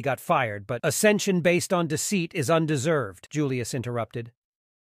hear that he got fired, but ascension based on deceit is undeserved," Julius interrupted.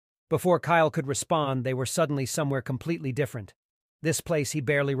 Before Kyle could respond, they were suddenly somewhere completely different. This place he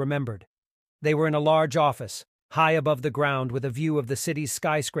barely remembered. They were in a large office, high above the ground with a view of the city's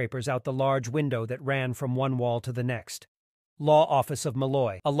skyscrapers out the large window that ran from one wall to the next. Law Office of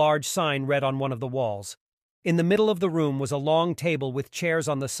Malloy, a large sign read on one of the walls. In the middle of the room was a long table with chairs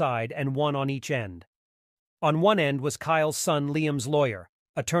on the side and one on each end. On one end was Kyle's son Liam's lawyer,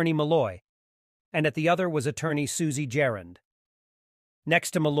 Attorney Malloy, and at the other was Attorney Susie Gerrand.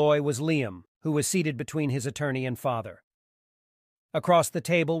 Next to Malloy was Liam, who was seated between his attorney and father. Across the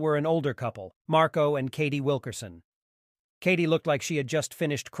table were an older couple, Marco and Katie Wilkerson. Katie looked like she had just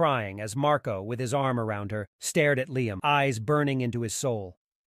finished crying as Marco, with his arm around her, stared at Liam, eyes burning into his soul.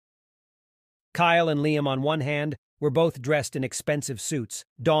 Kyle and Liam on one hand were both dressed in expensive suits,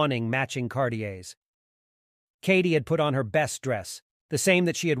 donning matching Cartiers. Katie had put on her best dress, the same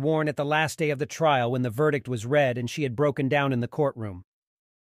that she had worn at the last day of the trial when the verdict was read and she had broken down in the courtroom.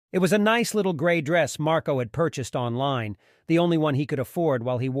 It was a nice little gray dress Marco had purchased online, the only one he could afford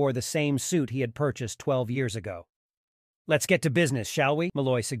while he wore the same suit he had purchased 12 years ago. "Let's get to business, shall we?"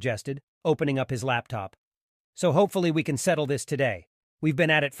 Malloy suggested, opening up his laptop. "So hopefully we can settle this today. We've been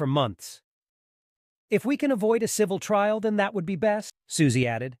at it for months." "If we can avoid a civil trial, then that would be best," Susie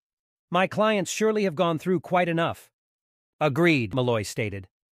added. "My clients surely have gone through quite enough." "Agreed," Malloy stated.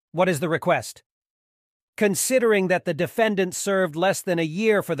 "What is the request?" "Considering that the defendant served less than a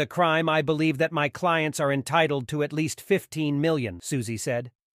year for the crime, I believe that my clients are entitled to at least $15 million, Susie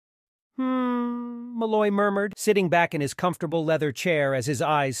said. Malloy murmured, sitting back in his comfortable leather chair as his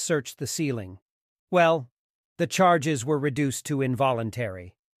eyes searched the ceiling. "Well, the charges were reduced to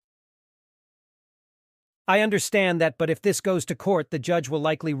involuntary." "I understand that, but if this goes to court, the judge will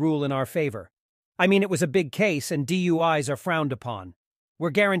likely rule in our favor. I mean, it was a big case, and DUIs are frowned upon. We're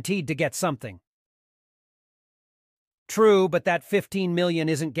guaranteed to get something." "True, but that $15 million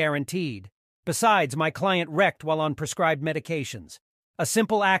isn't guaranteed. Besides, my client wrecked while on prescribed medications. A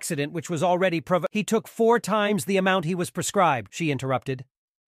simple accident which was already He took 4 times the amount he was prescribed," she interrupted.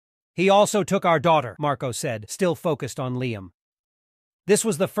 "He also took our daughter," Marco said, still focused on Liam. This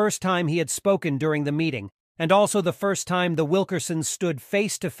was the first time he had spoken during the meeting, and also the first time the Wilkersons stood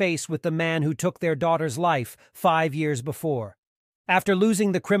face to face with the man who took their daughter's life 5 years before. After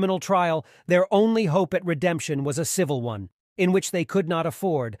losing the criminal trial, their only hope at redemption was a civil one, in which they could not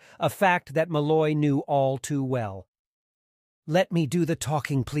afford, a fact that Malloy knew all too well. "Let me do the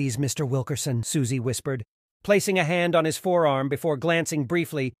talking, please, Mr. Wilkerson," Susie whispered, placing a hand on his forearm before glancing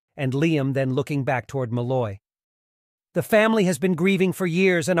briefly, and Liam then looking back toward Malloy. "The family has been grieving for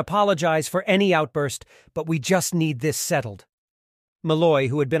years and apologized for any outburst, but we just need this settled." Malloy,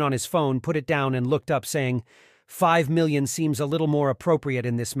 who had been on his phone, put it down and looked up, saying, $5 million seems a little more appropriate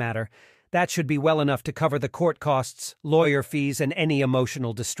in this matter. That should be well enough to cover the court costs, lawyer fees, and any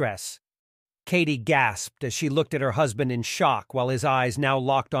emotional distress." Katie gasped as she looked at her husband in shock while his eyes now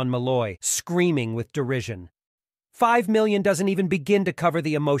locked on Malloy, screaming with derision. $5 million doesn't even begin to cover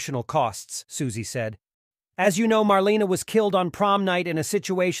the emotional costs," Susie said. "As you know, Marlena was killed on prom night in a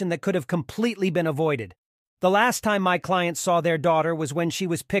situation that could have completely been avoided. The last time my client saw their daughter was when she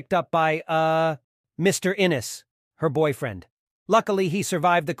was picked up by, Mr. Innes, her boyfriend. Luckily, he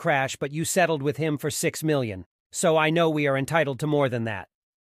survived the crash, but you settled with him for $6 million, so I know we are entitled to more than that."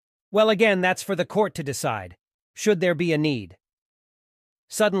 "Well, again, that's for the court to decide, should there be a need."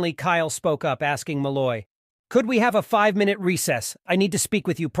 Suddenly, Kyle spoke up, asking Malloy, "Could we have a 5-minute recess? I need to speak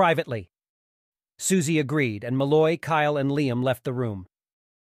with you privately." Susie agreed, and Malloy, Kyle, and Liam left the room.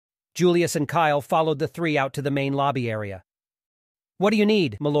 Julius and Kyle followed the three out to the main lobby area. "What do you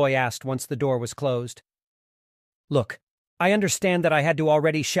need?" Malloy asked once the door was closed. "Look, I understand that I had to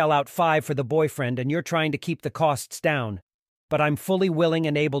already shell out $5 for the boyfriend and you're trying to keep the costs down. but I'm fully willing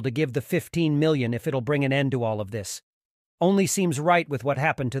and able to give the 15 million if it'll bring an end to all of this. Only seems right with what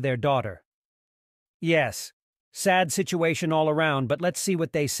happened to their daughter. Yes, sad situation all around, but let's see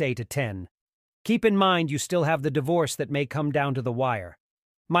what they say to 10. Keep in mind you still have the divorce that may come down to the wire.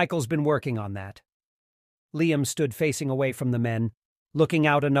 Michael's been working on that. Liam stood facing away from the men, looking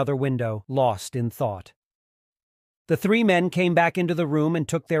out another window, lost in thought. The three men came back into the room and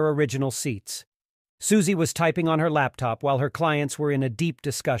took their original seats. Susie was typing on her laptop while her clients were in a deep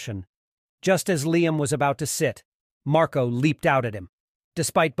discussion. Just as Liam was about to sit, Marco leaped out at him.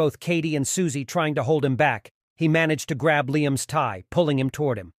 Despite both Katie and Susie trying to hold him back, he managed to grab Liam's tie, pulling him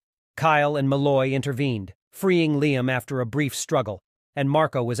toward him. Kyle and Malloy intervened, freeing Liam after a brief struggle, and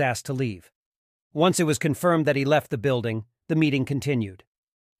Marco was asked to leave. Once it was confirmed that he left the building, the meeting continued.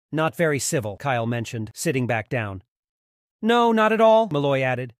 Not very civil, Kyle mentioned, sitting back down. No, not at all, Malloy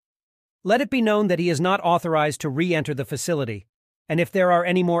added. Let it be known that he is not authorized to re-enter the facility, and if there are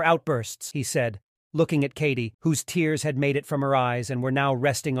any more outbursts, he said, looking at Katie, whose tears had made it from her eyes and were now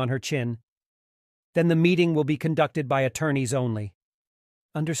resting on her chin, then the meeting will be conducted by attorneys only.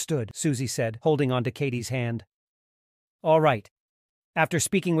 Understood, Susie said, holding on to Katie's hand. All right. After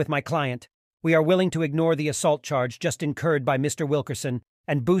speaking with my client, we are willing to ignore the assault charge just incurred by Mr. Wilkerson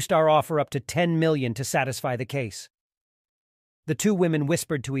and boost our offer up to 10 million to satisfy the case. The two women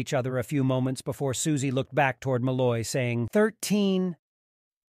whispered to each other a few moments before Susie looked back toward Malloy, saying, 13.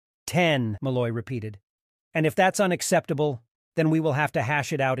 10, Malloy repeated. And if that's unacceptable, then we will have to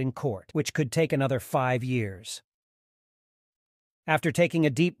hash it out in court, which could take another 5 years. After taking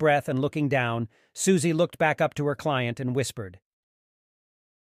a deep breath and looking down, Susie looked back up to her client and whispered.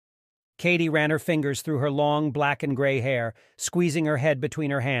 Katie ran her fingers through her long black and gray hair, squeezing her head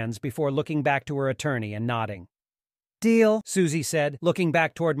between her hands before looking back to her attorney and nodding. Deal, Susie said, looking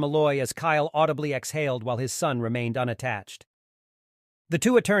back toward Malloy as Kyle audibly exhaled while his son remained unattached. The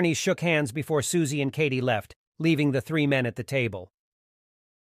two attorneys shook hands before Susie and Katie left, leaving the three men at the table.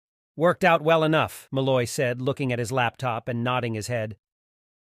 Worked out well enough, Malloy said, looking at his laptop and nodding his head.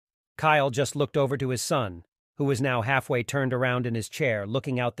 Kyle just looked over to his son, who was now halfway turned around in his chair,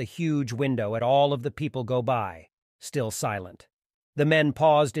 looking out the huge window at all of the people go by, still silent. The men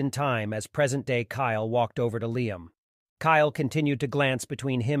paused in time as present-day Kyle walked over to Liam. Kyle continued to glance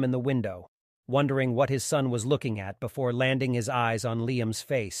between him and the window, wondering what his son was looking at before landing his eyes on Liam's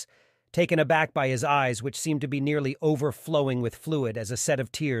face, taken aback by his eyes which seemed to be nearly overflowing with fluid as a set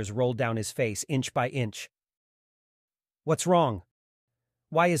of tears rolled down his face inch by inch. What's wrong?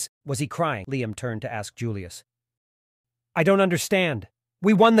 Was he crying? Liam turned to ask Julius. I don't understand.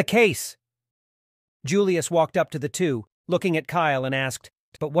 We won the case. Julius walked up to the two, looking at Kyle and asked,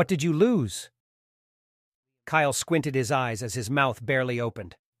 But what did you lose? Kyle squinted his eyes as his mouth barely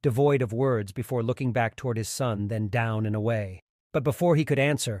opened, devoid of words before looking back toward his son, then down and away. But before he could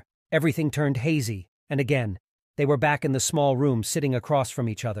answer, everything turned hazy, and again, they were back in the small room sitting across from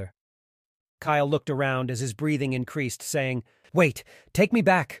each other. Kyle looked around as his breathing increased, saying, Wait, take me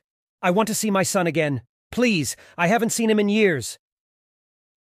back. I want to see my son again. Please, I haven't seen him in years.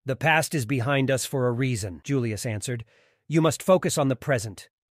 The past is behind us for a reason, Julius answered. You must focus on the present.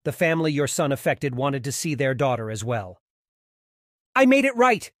 The family your son affected wanted to see their daughter as well. I made it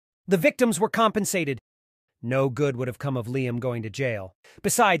right. The victims were compensated. No good would have come of Liam going to jail.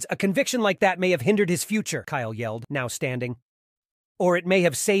 Besides, a conviction like that may have hindered his future, Kyle yelled, now standing. Or it may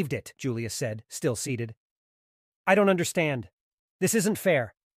have saved it, Julius said, still seated. I don't understand. This isn't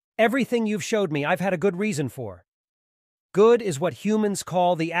fair. Everything you've showed me, I've had a good reason for. Good is what humans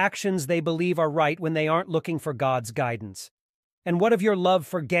call the actions they believe are right when they aren't looking for God's guidance. And what of your love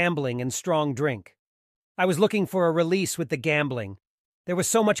for gambling and strong drink? I was looking for a release with the gambling. There was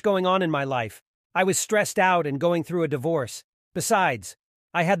so much going on in my life. I was stressed out and going through a divorce. Besides,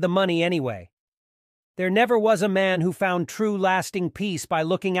 I had the money anyway. There never was a man who found true lasting peace by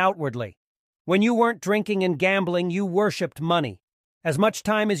looking outwardly. When you weren't drinking and gambling, you worshipped money. As much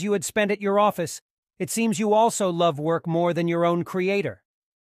time as you had spent at your office, it seems you also love work more than your own creator.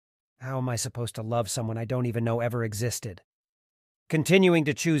 How am I supposed to love someone I don't even know ever existed? Continuing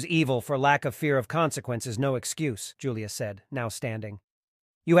to choose evil for lack of fear of consequence is no excuse, Julius said, now standing.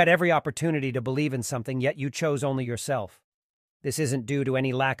 You had every opportunity to believe in something, yet you chose only yourself. This isn't due to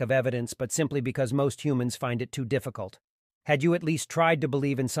any lack of evidence, but simply because most humans find it too difficult. Had you at least tried to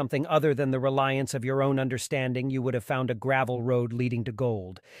believe in something other than the reliance of your own understanding, you would have found a gravel road leading to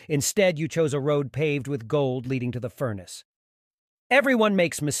gold. Instead, you chose a road paved with gold leading to the furnace. Everyone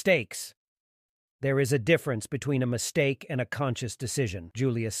makes mistakes. There is a difference between a mistake and a conscious decision,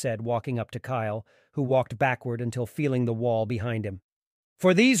 Julius said, walking up to Kyle, who walked backward until feeling the wall behind him.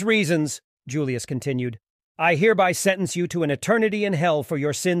 For these reasons, Julius continued, I hereby sentence you to an eternity in hell for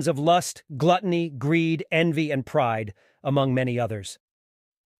your sins of lust, gluttony, greed, envy, and pride, among many others.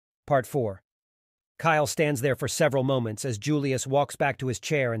 Part 4. Kyle stands there for several moments as Julius walks back to his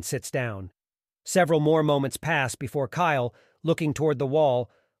chair and sits down. Several more moments pass before Kyle, looking toward the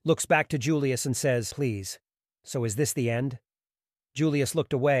wall, looks back to Julius and says, "Please, so is this the end?" Julius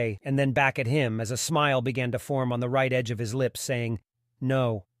looked away and then back at him as a smile began to form on the right edge of his lips, saying,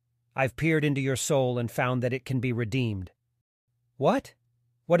 "No, I've peered into your soul and found that it can be redeemed." "What?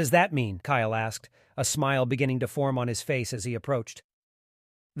 What does that mean?" Kyle asked, a smile beginning to form on his face as he approached.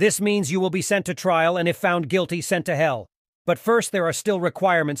 "This means you will be sent to trial and if found guilty, sent to hell. But first there are still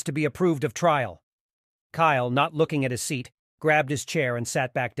requirements to be approved of trial." Kyle, not looking at his seat, grabbed his chair and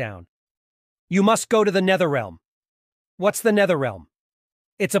sat back down. "You must go to the Netherrealm." "What's the Netherrealm?"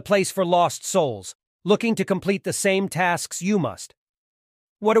 "It's a place for lost souls, looking to complete the same tasks you must."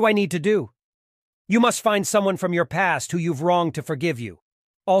 "What do I need to do?" "You must find someone from your past who you've wronged to forgive you.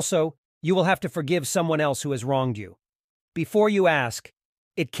 Also, you will have to forgive someone else who has wronged you. Before you ask,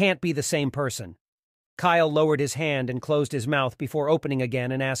 it can't be the same person." Kyle lowered his hand and closed his mouth before opening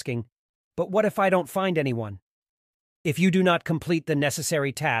again and asking, "But what if I don't find anyone?" "If you do not complete the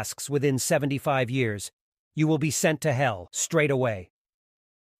necessary tasks within 75 years, you will be sent to hell straight away."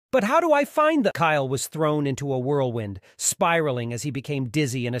 "But how do I find the—" Kyle was thrown into a whirlwind, spiraling as he became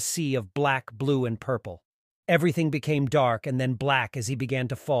dizzy in a sea of black, blue, and purple. Everything became dark and then black as he began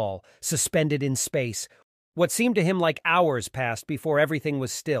to fall, suspended in space. What seemed to him like hours passed before everything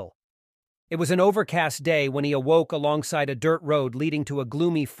was still. It was an overcast day when he awoke alongside a dirt road leading to a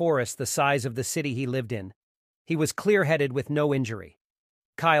gloomy forest the size of the city he lived in. He was clear-headed with no injury.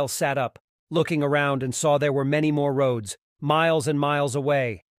 Kyle sat up, looking around and saw there were many more roads, miles and miles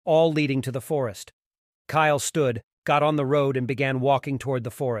away, all leading to the forest. Kyle stood, got on the road and began walking toward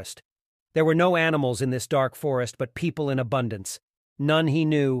the forest. There were no animals in this dark forest but people in abundance. None he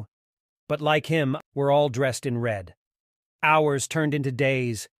knew, but like him, were all dressed in red. Hours turned into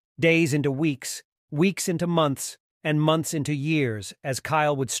days, days into weeks, weeks into months, and months into years as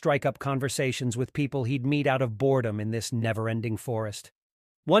Kyle would strike up conversations with people he'd meet out of boredom in this never-ending forest.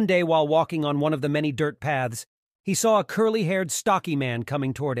 One day while walking on one of the many dirt paths, he saw a curly-haired, stocky man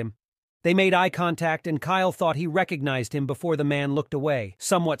coming toward him. They made eye contact and Kyle thought he recognized him before the man looked away,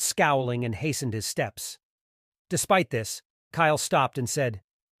 somewhat scowling, and hastened his steps. Despite this, Kyle stopped and said,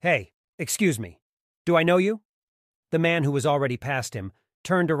 "Hey, excuse me, do I know you?" The man, who was already past him,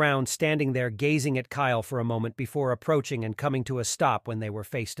 turned around, standing there gazing at Kyle for a moment before approaching and coming to a stop when they were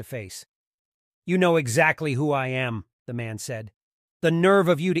face to face. "You know exactly who I am," the man said. "The nerve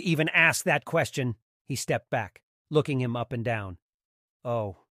of you to even ask that question." He stepped back, looking him up and down.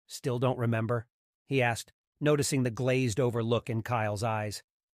 "Oh, still don't remember?" he asked, noticing the glazed-over look in Kyle's eyes.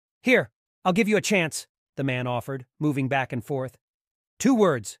 "Here, I'll give you a chance," the man offered, moving back and forth. "2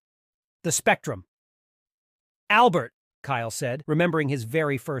 words. The spectrum." "Albert," Kyle said, remembering his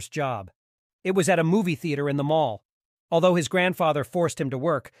very first job. It was at a movie theater in the mall. Although his grandfather forced him to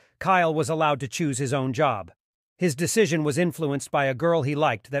work, Kyle was allowed to choose his own job. His decision was influenced by a girl he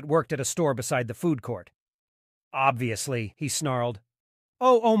liked that worked at a store beside the food court. "Obviously," he snarled.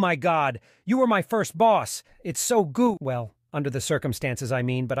 Oh my God, you were my first boss. It's so well, under the circumstances, I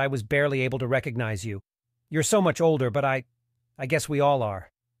mean, but I was barely able to recognize you. You're so much older, but I guess we all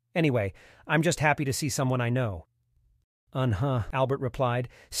are. Anyway, I'm just happy to see someone I know." Albert replied,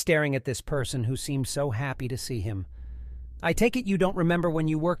 staring at this person who seemed so happy to see him. "I take it you don't remember when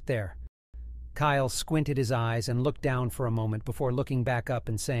you worked there?" Kyle squinted his eyes and looked down for a moment before looking back up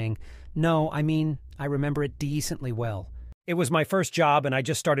and saying, "No, I mean, I remember it decently well. It was my first job and I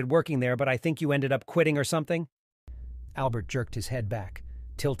just started working there, but I think you ended up quitting or something?" Albert jerked his head back,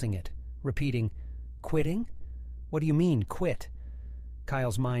 tilting it, repeating, "Quitting? What do you mean, quit?"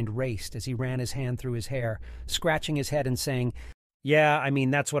 Kyle's mind raced as he ran his hand through his hair, scratching his head and saying, "Yeah, I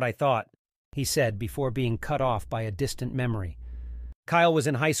mean, that's what I thought," he said before being cut off by a distant memory. Kyle was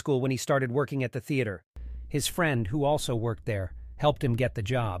in high school when he started working at the theater. His friend, who also worked there, helped him get the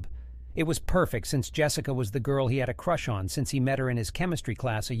job. It was perfect since Jessica was the girl he had a crush on since he met her in his chemistry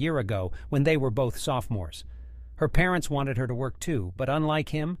class a year ago when they were both sophomores. Her parents wanted her to work too, but unlike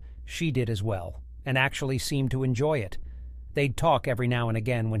him, she did as well, and actually seemed to enjoy it. They'd talk every now and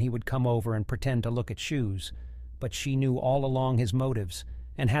again when he would come over and pretend to look at shoes, but she knew all along his motives,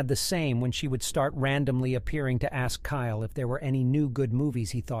 and had the same when she would start randomly appearing to ask Kyle if there were any new good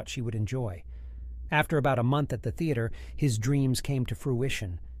movies he thought she would enjoy. After about a month at the theater, his dreams came to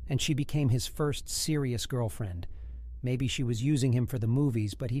fruition, and she became his first serious girlfriend. Maybe she was using him for the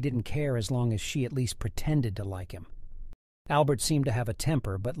movies, but he didn't care as long as she at least pretended to like him. Albert seemed to have a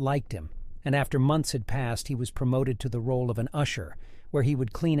temper, but liked him, and after months had passed, he was promoted to the role of an usher, where he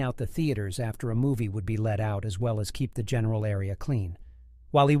would clean out the theaters after a movie would be let out, as well as keep the general area clean.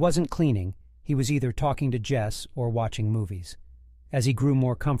 While he wasn't cleaning, he was either talking to Jess or watching movies. As he grew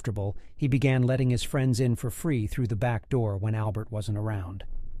more comfortable, he began letting his friends in for free through the back door when Albert wasn't around.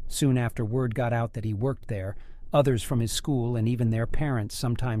 Soon after word got out that he worked there, others from his school and even their parents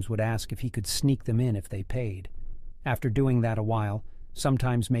sometimes would ask if he could sneak them in if they paid. After doing that a while,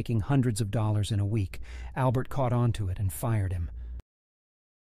 sometimes making hundreds of dollars in a week, Albert caught on to it and fired him.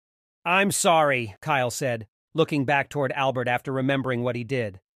 "I'm sorry," Kyle said, looking back toward Albert after remembering what he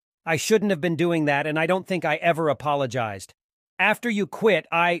did. "I shouldn't have been doing that, and I don't think I ever apologized. After you quit,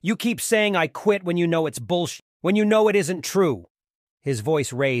 You keep saying I quit when you know it's bullshit, when you know it isn't true." His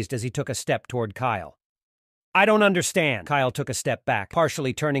voice raised as he took a step toward Kyle. "I don't understand." Kyle took a step back,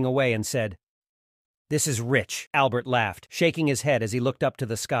 partially turning away, and said, "This is rich," Albert laughed, shaking his head as he looked up to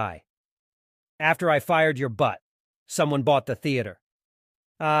the sky. "After I fired your butt, someone bought the theater."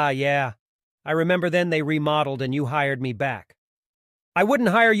 "Ah, yeah. I remember then they remodeled and you hired me back." "I wouldn't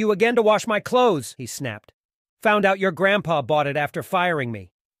hire you again to wash my clothes," he snapped. "Found out your grandpa bought it after firing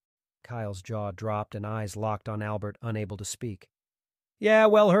me." Kyle's jaw dropped and eyes locked on Albert, unable to speak. "Yeah,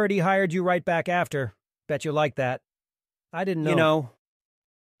 well, heard he hired you right back after. Bet you like that." "I didn't know." "You know,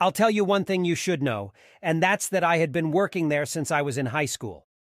 I'll tell you one thing you should know, and that's that I had been working there since I was in high school.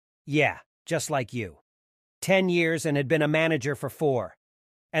 Yeah, just like you. 10 years and had been a manager for 4.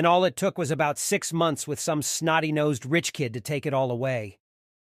 And all it took was about 6 months with some snotty-nosed rich kid to take it all away."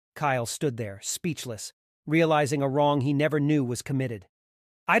 Kyle stood there, speechless, realizing a wrong he never knew was committed.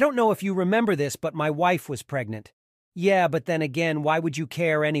 "I don't know if you remember this, but my wife was pregnant." "Yeah, but then again, why would you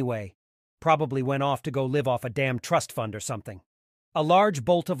care anyway? Probably went off to go live off a damn trust fund or something." A large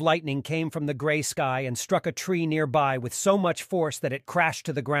bolt of lightning came from the gray sky and struck a tree nearby with so much force that it crashed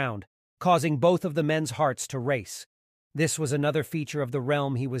to the ground, causing both of the men's hearts to race. This was another feature of the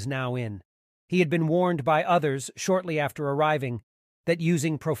realm he was now in. He had been warned by others, shortly after arriving, that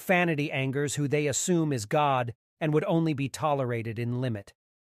using profanity angers who they assume is God and would only be tolerated in limit.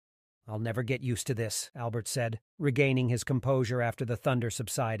 "I'll never get used to this," Albert said, regaining his composure after the thunder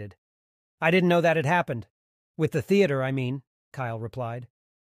subsided. "I didn't know that had happened. With the theater, I mean," Kyle replied.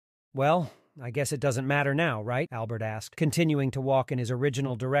 "Well, I guess it doesn't matter now, right?" Albert asked, continuing to walk in his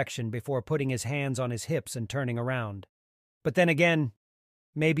original direction before putting his hands on his hips and turning around. "But then again,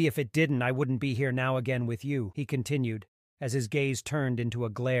 maybe if it didn't, I wouldn't be here now again with you," he continued, as his gaze turned into a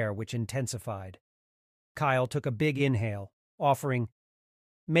glare which intensified. Kyle took a big inhale, offering,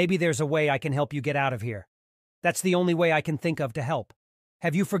 "Maybe there's a way I can help you get out of here. That's the only way I can think of to help.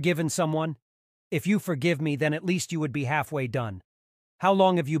 Have you forgiven someone? If you forgive me, then at least you would be halfway done. How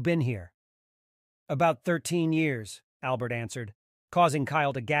long have you been here?" "About 13 years, Albert answered, causing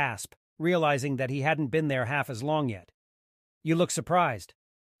Kyle to gasp, realizing that he hadn't been there half as long yet. "You look surprised.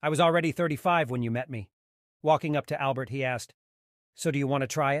 I was already 35 when you met me." Walking up to Albert, he asked, "So do you want to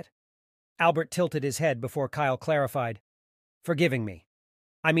try it?" Albert tilted his head before Kyle clarified, "Forgiving me.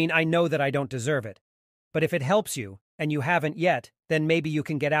 I mean, I know that I don't deserve it. But if it helps you, and you haven't yet, then maybe you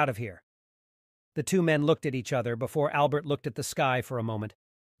can get out of here." The two men looked at each other before Albert looked at the sky for a moment.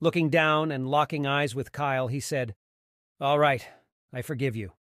 Looking down and locking eyes with Kyle, he said, "All right, I forgive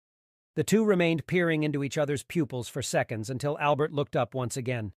you." The two remained peering into each other's pupils for seconds until Albert looked up once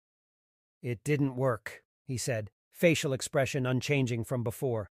again. "It didn't work," he said, facial expression unchanging from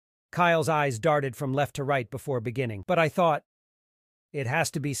before. Kyle's eyes darted from left to right before beginning. "But I thought—" "It has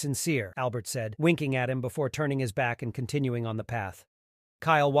to be sincere," Albert said, winking at him before turning his back and continuing on the path.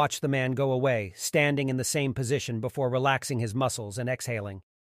 Kyle watched the man go away, standing in the same position before relaxing his muscles and exhaling.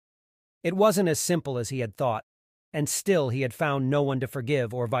 It wasn't as simple as he had thought, and still he had found no one to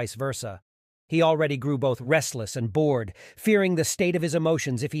forgive or vice versa. He already grew both restless and bored, fearing the state of his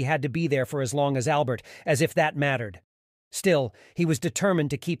emotions if he had to be there for as long as Albert, as if that mattered. Still, he was determined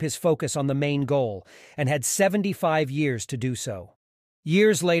to keep his focus on the main goal, and had 75 years to do so.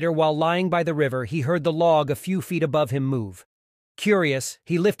 Years later, while lying by the river, he heard the log a few feet above him move. Curious,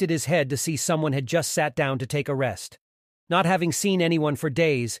 he lifted his head to see someone had just sat down to take a rest. Not having seen anyone for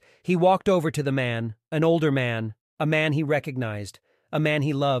days, he walked over to the man, an older man, a man he recognized, a man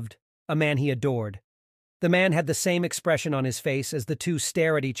he loved, a man he adored. The man had the same expression on his face as the two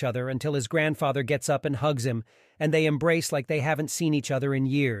stare at each other until his grandfather gets up and hugs him, and they embrace like they haven't seen each other in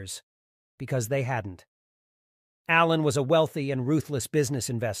years. Because they hadn't. Alan was a wealthy and ruthless business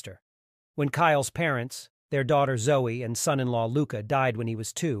investor. When Kyle's parents, their daughter Zoe and son-in-law Luca, died when he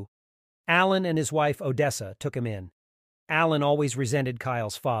was 2, Alan and his wife Odessa took him in. Alan always resented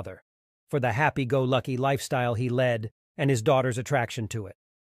Kyle's father for the happy-go-lucky lifestyle he led and his daughter's attraction to it.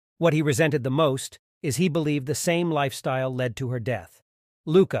 What he resented the most is he believed the same lifestyle led to her death.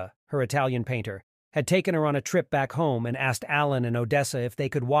 Luca, her Italian painter, had taken her on a trip back home and asked Alan and Odessa if they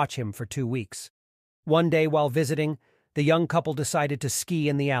could watch him for 2 weeks. One day while visiting, the young couple decided to ski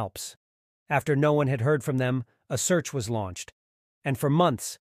in the Alps. After no one had heard from them, a search was launched. And for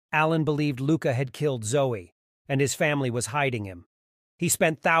months, Alan believed Luca had killed Zoe, and his family was hiding him. He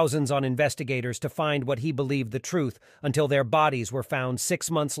spent thousands on investigators to find what he believed the truth until their bodies were found 6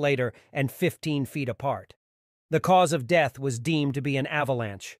 months later and 15 feet apart. The cause of death was deemed to be an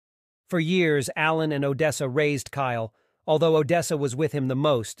avalanche. For years, Alan and Odessa raised Kyle, although Odessa was with him the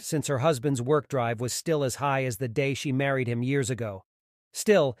most since her husband's work drive was still as high as the day she married him years ago.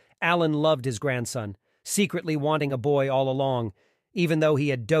 Still, Alan loved his grandson, secretly wanting a boy all along, even though he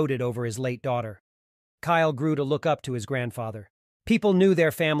had doted over his late daughter. Kyle grew to look up to his grandfather. People knew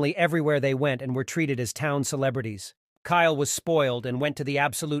their family everywhere they went and were treated as town celebrities. Kyle was spoiled and went to the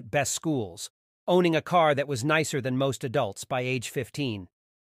absolute best schools, owning a car that was nicer than most adults by age 15.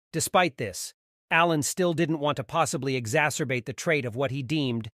 Despite this, Alan still didn't want to possibly exacerbate the trait of what he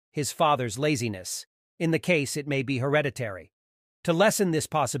deemed his father's laziness. In the case, it may be hereditary. To lessen this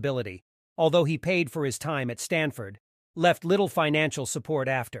possibility, although he paid for his time at Stanford, left little financial support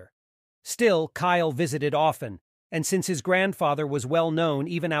after. Still, Kyle visited often, and since his grandfather was well known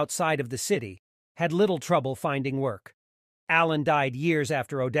even outside of the city, had little trouble finding work. Alan died years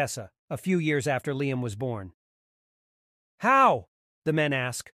after Odessa, a few years after Liam was born. "How?" the men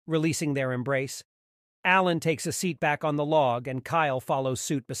ask, releasing their embrace. Alan takes a seat back on the log, and Kyle follows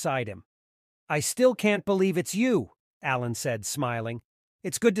suit beside him. "I still can't believe it's you," Alan said, smiling.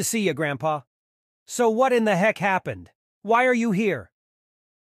 "It's good to see you, Grandpa." "So what in the heck happened? Why are you here?"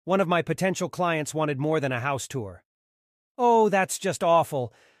 "One of my potential clients wanted more than a house tour." "Oh, that's just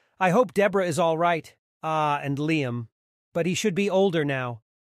awful. I hope Deborah is all right. And Liam. But he should be older now.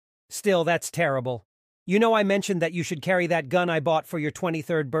 Still, that's terrible. You know I mentioned that you should carry that gun I bought for your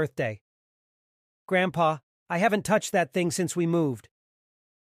 23rd birthday." "Grandpa, I haven't touched that thing since we moved."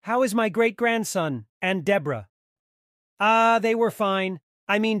 "How is my great-grandson and Deborah?" They were fine.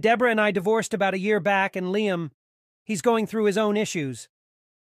 I mean, Deborah and I divorced about a year back, and Liam, he's going through his own issues."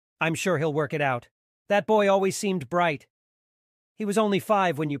 "I'm sure he'll work it out. That boy always seemed bright." "He was only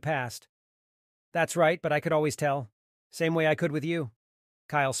 5 when you passed." "That's right, but I could always tell. Same way I could with you."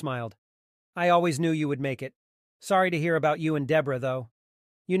 Kyle smiled. "I always knew you would make it. Sorry to hear about you and Deborah, though.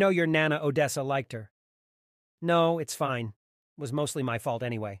 You know your Nana Odessa liked her." "No, it's fine. It was mostly my fault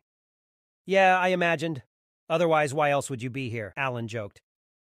anyway." "Yeah, I imagined. Otherwise, why else would you be here?" Alan joked.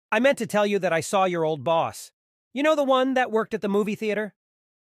 "I meant to tell you that I saw your old boss. You know the one that worked at the movie theater?"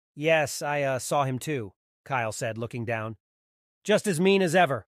 "Yes, I saw him too," Kyle said, looking down. "Just as mean as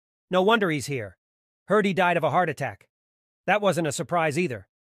ever. No wonder he's here. Heard he died of a heart attack. That wasn't a surprise either."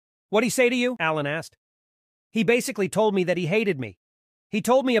 "What'd he say to you?" Alan asked. "He basically told me that he hated me. He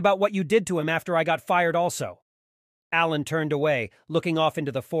told me about what you did to him after I got fired also." Alan turned away, looking off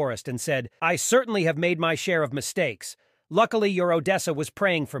into the forest, and said, "I certainly have made my share of mistakes. Luckily, your Odessa was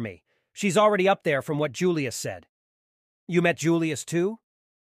praying for me. She's already up there from what Julius said." "You met Julius too?"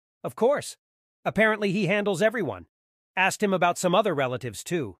 "Of course. Apparently he handles everyone. Asked him about some other relatives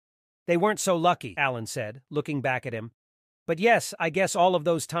too. They weren't so lucky," Alan said, looking back at him. "But yes, I guess all of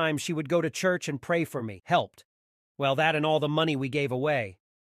those times she would go to church and pray for me helped. Well, that and all the money we gave away.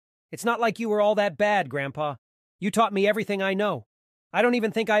 It's not like you were all that bad, Grandpa. You taught me everything I know. I don't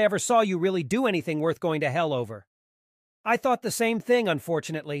even think I ever saw you really do anything worth going to hell over." "I thought the same thing,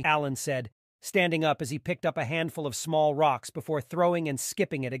 unfortunately," Alan said, standing up as he picked up a handful of small rocks before throwing and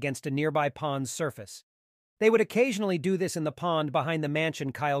skipping it against a nearby pond's surface. They would occasionally do this in the pond behind the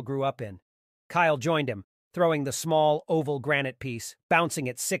mansion Kyle grew up in. Kyle joined him, throwing the small, oval granite piece, bouncing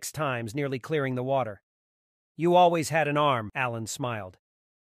it 6 times, nearly clearing the water. "You always had an arm," Alan smiled.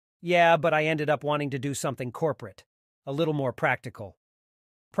 "Yeah, but I ended up wanting to do something corporate. A little more practical."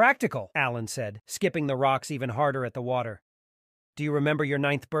 "Practical," Alan said, skipping the rocks even harder at the water. "Do you remember your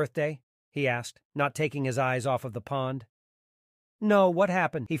 9th birthday?" he asked, not taking his eyes off of the pond. "No, what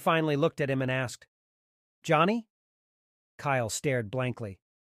happened?" He finally looked at him and asked. "Johnny?" Kyle stared blankly.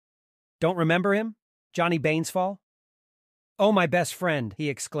 "Don't remember him? Johnny Bainesfall?" "Oh, my best friend," he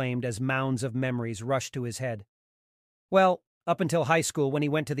exclaimed as mounds of memories rushed to his head. "Well, up until high school when he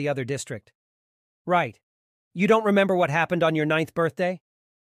went to the other district." "Right. You don't remember what happened on your 9th birthday?"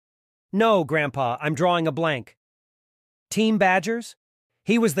 "No, Grandpa, I'm drawing a blank." "Team Badgers?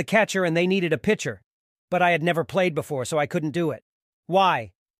 He was the catcher and they needed a pitcher, but I had never played before, so I couldn't do it."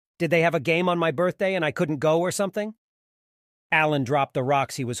 "Why? Did they have a game on my birthday and I couldn't go or something?" Alan dropped the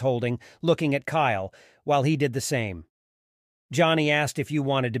rocks he was holding, looking at Kyle, while he did the same. Johnny asked if you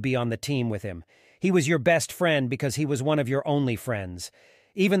wanted to be on the team with him. He was your best friend because he was one of your only friends.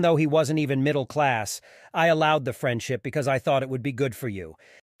 Even though he wasn't even middle class, I allowed the friendship because I thought it would be good for you.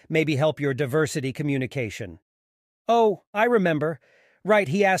 Maybe help your diversity communication. Oh, I remember. Right,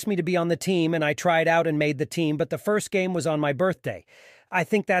 he asked me to be on the team, and I tried out and made the team, but the first game was on my birthday. I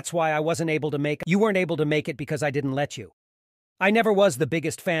think that's why I wasn't able to make it. You weren't able to make it because I didn't let you. I never was the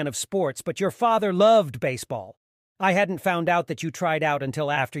biggest fan of sports, but your father loved baseball. I hadn't found out that you tried out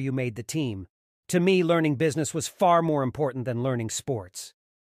until after you made the team. To me, learning business was far more important than learning sports.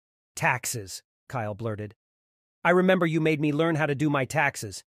 Taxes, Kyle blurted. I remember you made me learn how to do my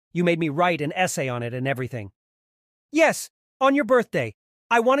taxes. You made me write an essay on it and everything. Yes, on your birthday.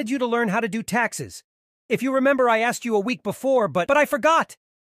 I wanted you to learn how to do taxes. If you remember, I asked you a week before, but I forgot.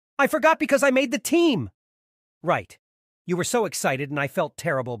 I forgot because I made the team. Right. You were so excited and I felt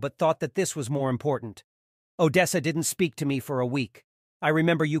terrible, but thought that this was more important. Odessa didn't speak to me for a week. I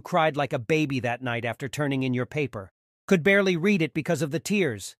remember you cried like a baby that night after turning in your paper. Could barely read it because of the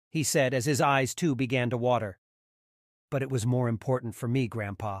tears, he said as his eyes too began to water. But it was more important for me,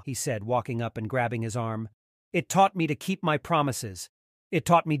 Grandpa, he said, walking up and grabbing his arm. It taught me to keep my promises. It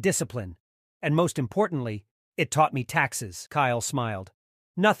taught me discipline. And most importantly, it taught me taxes. Kyle smiled.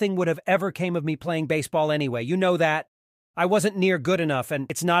 Nothing would have ever came of me playing baseball anyway, you know that. I wasn't near good enough, and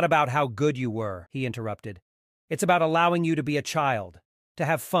it's not about how good you were, he interrupted. It's about allowing you to be a child, to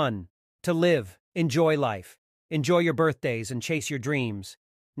have fun, to live, enjoy life, enjoy your birthdays and chase your dreams,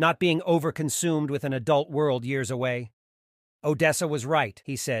 not being overconsumed with an adult world years away. Odessa was right,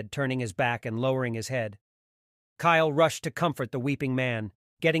 he said, turning his back and lowering his head. Kyle rushed to comfort the weeping man,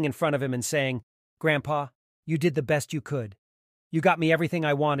 getting in front of him and saying, Grandpa, you did the best you could. You got me everything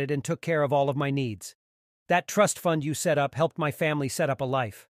I wanted and took care of all of my needs. That trust fund you set up helped my family set up a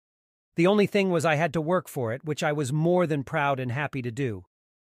life. The only thing was I had to work for it, which I was more than proud and happy to do.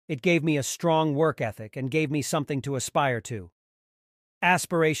 It gave me a strong work ethic and gave me something to aspire to.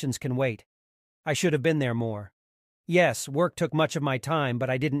 Aspirations can wait. I should have been there more. Yes, work took much of my time, but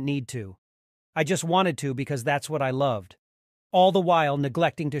I didn't need to. I just wanted to because that's what I loved. All the while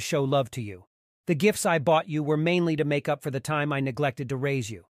neglecting to show love to you. The gifts I bought you were mainly to make up for the time I neglected to raise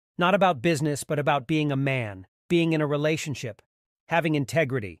you. Not about business, but about being a man, being in a relationship, having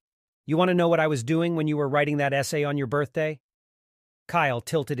integrity. You want to know what I was doing when you were writing that essay on your birthday? Kyle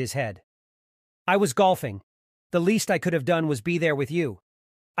tilted his head. I was golfing. The least I could have done was be there with you.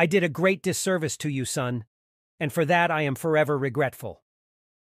 I did a great disservice to you, son, and for that I am forever regretful.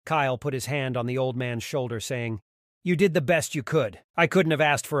 Kyle put his hand on the old man's shoulder, saying, You did the best you could. I couldn't have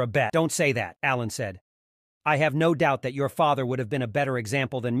asked for a bet. Don't say that, Alan said. I have no doubt that your father would have been a better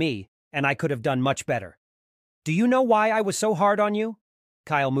example than me, and I could have done much better. Do you know why I was so hard on you?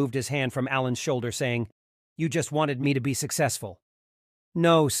 Kyle moved his hand from Alan's shoulder, saying, You just wanted me to be successful.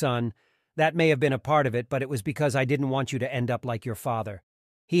 No, son. That may have been a part of it, but it was because I didn't want you to end up like your father.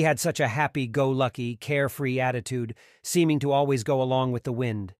 He had such a happy-go-lucky, carefree attitude, seeming to always go along with the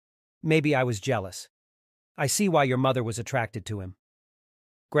wind. Maybe I was jealous. I see why your mother was attracted to him.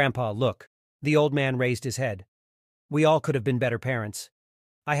 Grandpa, look. The old man raised his head. We all could have been better parents.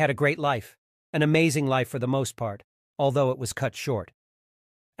 I had a great life, an amazing life for the most part, although it was cut short.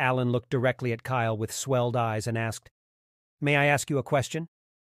 Alan looked directly at Kyle with swelled eyes and asked, May I ask you a question?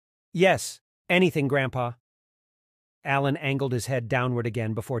 Yes, anything, Grandpa. Alan angled his head downward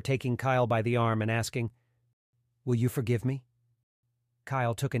again before taking Kyle by the arm and asking, Will you forgive me?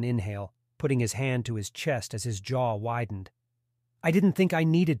 Kyle took an inhale, putting his hand to his chest as his jaw widened. I didn't think I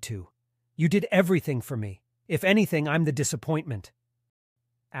needed to. You did everything for me. If anything, I'm the disappointment.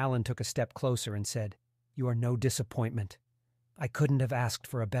 Alan took a step closer and said, You are no disappointment. I couldn't have asked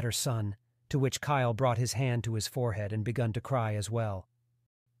for a better son, to which Kyle brought his hand to his forehead and begun to cry as well.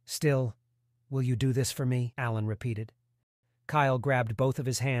 Still, will you do this for me? Alan repeated. Kyle grabbed both of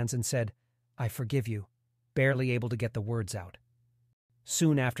his hands and said, I forgive you, barely able to get the words out.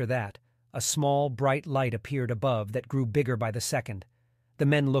 Soon after that, a small, bright light appeared above that grew bigger by the second. The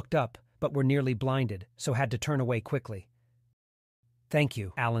men looked up, but were nearly blinded, so had to turn away quickly. Thank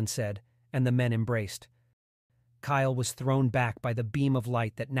you, Alan said, and the men embraced. Kyle was thrown back by the beam of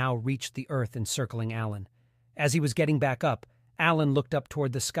light that now reached the earth encircling Alan. As he was getting back up, Alan looked up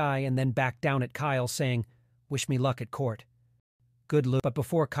toward the sky and then back down at Kyle, saying, Wish me luck at court. Good luck. But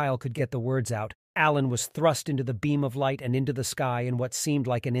before Kyle could get the words out, Alan was thrust into the beam of light and into the sky in what seemed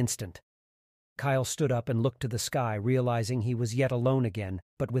like an instant. Kyle stood up and looked to the sky, realizing he was yet alone again,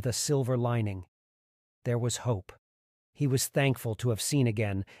 but with a silver lining. There was hope. He was thankful to have seen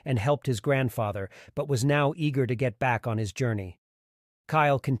again and helped his grandfather, but was now eager to get back on his journey.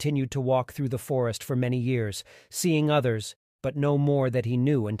 Kyle continued to walk through the forest for many years, seeing others, but no more that he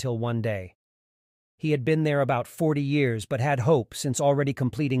knew until one day. He had been there about 40 years, but had hope since already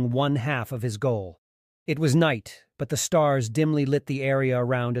completing one half of his goal. It was night, but the stars dimly lit the area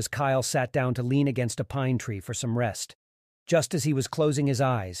around as Kyle sat down to lean against a pine tree for some rest. Just as he was closing his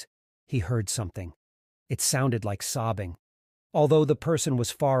eyes, he heard something. It sounded like sobbing. Although the person was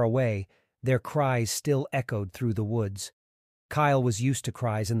far away, their cries still echoed through the woods. Kyle was used to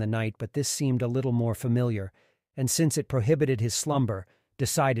cries in the night, but this seemed a little more familiar, and since it prohibited his slumber,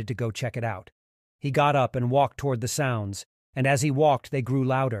 decided to go check it out. He got up and walked toward the sounds, and as he walked they grew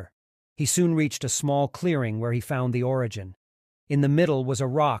louder. He soon reached a small clearing where he found the origin. In the middle was a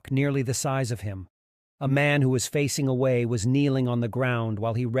rock nearly the size of him. A man who was facing away was kneeling on the ground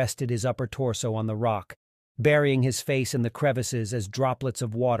while he rested his upper torso on the rock, burying his face in the crevices as droplets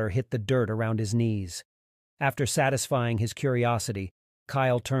of water hit the dirt around his knees. After satisfying his curiosity,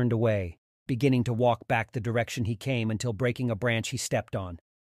 Kyle turned away, beginning to walk back the direction he came until breaking a branch he stepped on.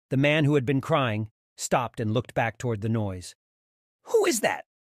 The man who had been crying stopped and looked back toward the noise. "Who is that?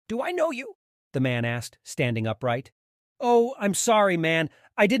 Do I know you?" the man asked, standing upright. "Oh, I'm sorry, man.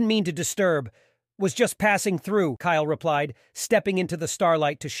 I didn't mean to disturb. Was just passing through," Kyle replied, stepping into the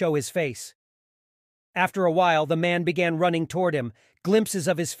starlight to show his face. After a while, the man began running toward him, glimpses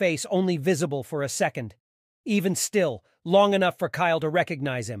of his face only visible for a second. Even still, long enough for Kyle to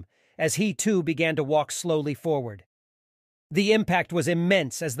recognize him, as he too began to walk slowly forward. The impact was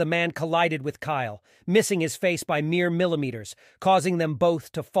immense as the man collided with Kyle, missing his face by mere millimeters, causing them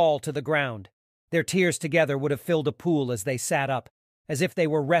both to fall to the ground. Their tears together would have filled a pool as they sat up, as if they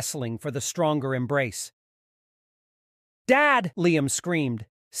were wrestling for the stronger embrace. "Dad!" Liam screamed,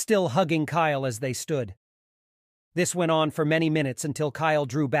 still hugging Kyle as they stood. This went on for many minutes until Kyle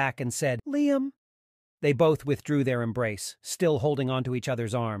drew back and said, "Liam." They both withdrew their embrace, still holding onto each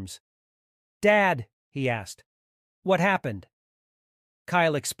other's arms. "Dad," he asked, "what happened?"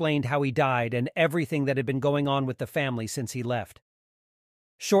 Kyle explained how he died and everything that had been going on with the family since he left.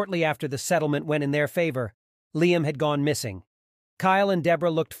 Shortly after the settlement went in their favor, Liam had gone missing. Kyle and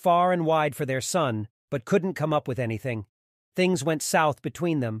Deborah looked far and wide for their son, but couldn't come up with anything. Things went south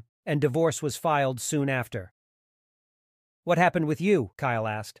between them, and divorce was filed soon after. "What happened with you?" Kyle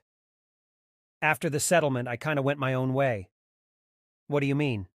asked. "After the settlement, I kind of went my own way." "What do you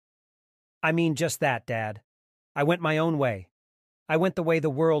mean?" "I mean just that, Dad. I went my own way. I went the way the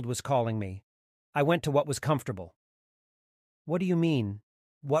world was calling me. I went to what was comfortable." "What do you mean,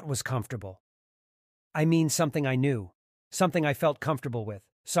 what was comfortable?" "I mean something I knew, something I felt comfortable with,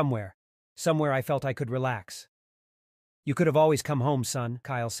 somewhere I felt I could relax." "You could have always come home, son,"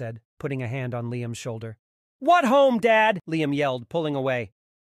 Kyle said, putting a hand on Liam's shoulder. "What home, Dad?" Liam yelled, pulling away.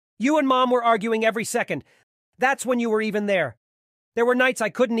 "You and Mom were arguing every second. That's when you were even there. There were nights I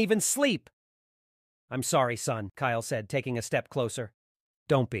couldn't even sleep." "I'm sorry, son," Kyle said, taking a step closer.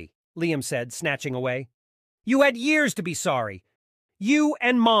 "Don't be," Liam said, snatching away. "You had years to be sorry. You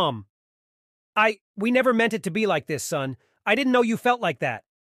and Mom. We never meant it to be like this, son. I didn't know you felt like that."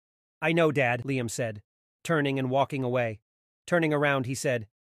 "I know, Dad," Liam said, turning and walking away. Turning around, he said,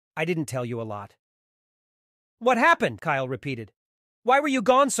 "I didn't tell you a lot." "What happened?" Kyle repeated. "Why were you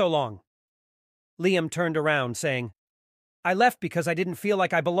gone so long?" Liam turned around, saying, "I left because I didn't feel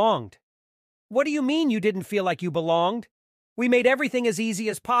like I belonged." "What do you mean you didn't feel like you belonged? We made everything as easy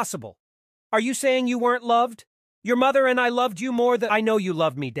as possible. Are you saying you weren't loved? Your mother and I loved you more than—" "I know you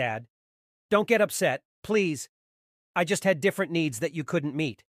loved me, Dad. Don't get upset, please. I just had different needs that you couldn't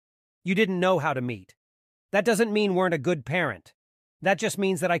meet. You didn't know how to meet. That doesn't mean weren't a good parent. That just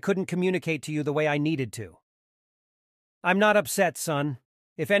means that I couldn't communicate to you the way I needed to." "I'm not upset, son.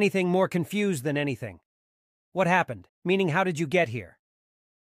 If anything, more confused than anything. What happened? Meaning, how did you get here?"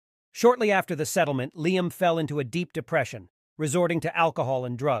 Shortly after the settlement, Liam fell into a deep depression, resorting to alcohol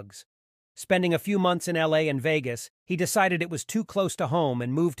and drugs. Spending a few months in LA and Vegas, he decided it was too close to home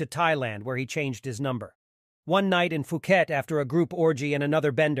and moved to Thailand, where he changed his number. One night in Phuket, after a group orgy and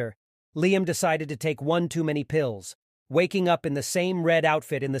another bender, Liam decided to take one too many pills, waking up in the same red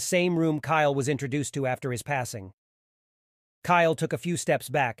outfit in the same room Kyle was introduced to after his passing. Kyle took a few steps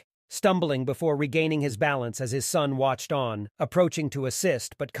back, stumbling before regaining his balance as his son watched on, approaching to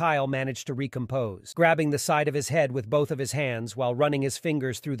assist, but Kyle managed to recompose. Grabbing the side of his head with both of his hands while running his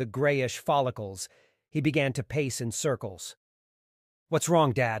fingers through the grayish follicles, he began to pace in circles. "What's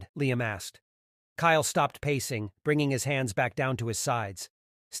wrong, Dad?" Liam asked. Kyle stopped pacing, bringing his hands back down to his sides.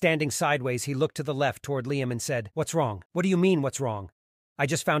 Standing sideways, he looked to the left toward Liam and said, "What's wrong? What do you mean, what's wrong? I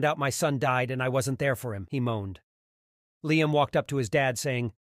just found out my son died and I wasn't there for him," he moaned. Liam walked up to his dad,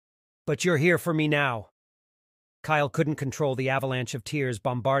 saying, "But you're here for me now." Kyle couldn't control the avalanche of tears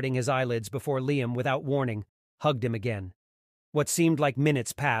bombarding his eyelids before Liam, without warning, hugged him again. What seemed like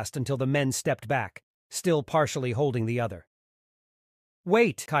minutes passed until the men stepped back, still partially holding the other.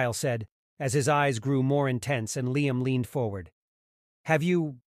 "Wait," Kyle said, as his eyes grew more intense and Liam leaned forward.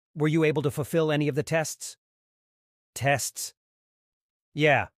 Were you able to fulfill any of the tests?" "Tests?"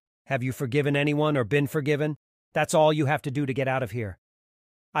 "Yeah. Have you forgiven anyone or been forgiven? That's all you have to do to get out of here.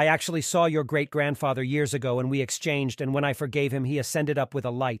 I actually saw your great-grandfather years ago and we exchanged, and when I forgave him he ascended up with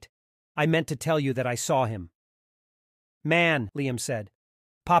a light. I meant to tell you that I saw him." "Man," Liam said.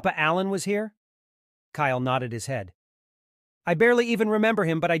 "Papa Allen was here?" Kyle nodded his head. "I barely even remember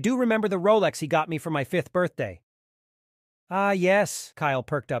him, but I do remember the Rolex he got me for my 5th birthday." "Ah, yes," Kyle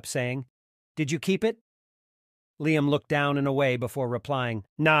perked up, saying. "Did you keep it?" Liam looked down and away before replying,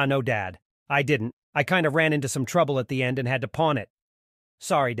 "Nah, no, Dad. I didn't. I kind of ran into some trouble at the end and had to pawn it."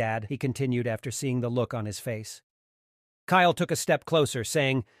 "Sorry, Dad," he continued after seeing the look on his face. Kyle took a step closer,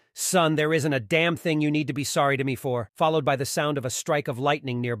 saying, "Son, there isn't a damn thing you need to be sorry to me for," followed by the sound of a strike of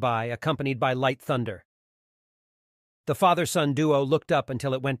lightning nearby, accompanied by light thunder. The father-son duo looked up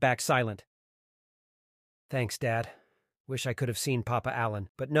until it went back silent. "Thanks, Dad. Wish I could have seen Papa Allen.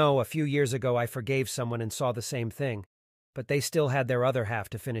 But no, a few years ago I forgave someone and saw the same thing. But they still had their other half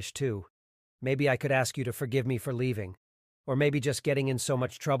to finish too. Maybe I could ask you to forgive me for leaving. Or maybe just getting in so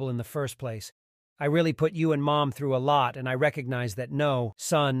much trouble in the first place. I really put you and Mom through a lot, and I recognize that." "No,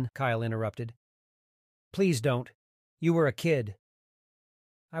 son," Kyle interrupted. "Please don't. You were a kid."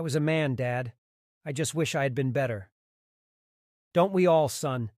 "I was a man, Dad. I just wish I had been better." "Don't we all,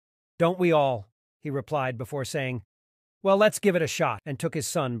 son? Don't we all?" he replied before saying, "Well, let's give it a shot," and took his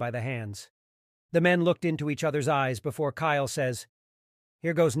son by the hands. The men looked into each other's eyes before Kyle says,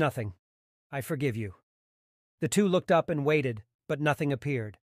 "Here goes nothing. I forgive you." The two looked up and waited, but nothing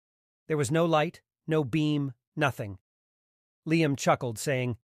appeared. There was no light, no beam, nothing. Liam chuckled,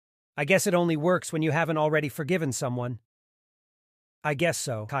 saying, "I guess it only works when you haven't already forgiven someone." "I guess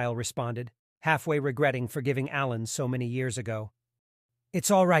so," Kyle responded, halfway regretting forgiving Alan so many years ago. "It's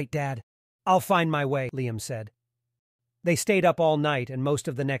all right, Dad. I'll find my way," Liam said. They stayed up all night and most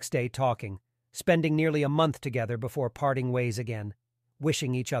of the next day talking, spending nearly a month together before parting ways again,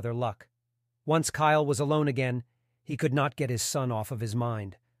 wishing each other luck. Once Kyle was alone again, he could not get his son off of his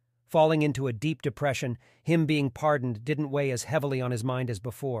mind. Falling into a deep depression, him being pardoned didn't weigh as heavily on his mind as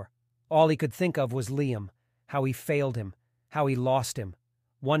before. All he could think of was Liam, how he failed him, how he lost him.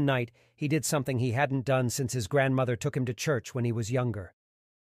 One night, he did something he hadn't done since his grandmother took him to church when he was younger.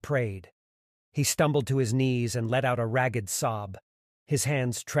 Prayed. He stumbled to his knees and let out a ragged sob. His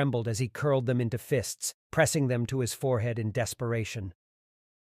hands trembled as he curled them into fists, pressing them to his forehead in desperation.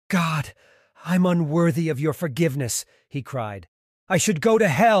 "God, I'm unworthy of your forgiveness," he cried. "I should go to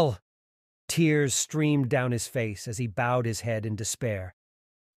hell!" Tears streamed down his face as he bowed his head in despair.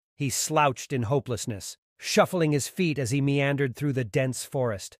 He slouched in hopelessness, shuffling his feet as he meandered through the dense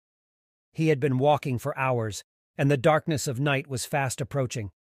forest. He had been walking for hours, and the darkness of night was fast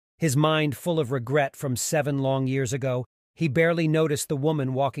approaching. His mind full of regret from 7 long years ago, he barely noticed the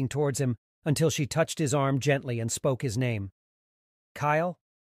woman walking towards him until she touched his arm gently and spoke his name. "Kyle?"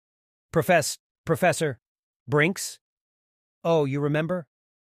 Professor Brinks? Oh, you remember?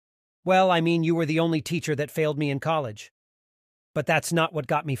 Well, I mean, you were the only teacher that failed me in college. But that's not what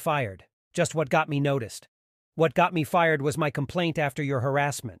got me fired, just what got me noticed. What got me fired was my complaint after your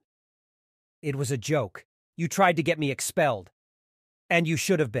harassment. It was a joke. You tried to get me expelled. And you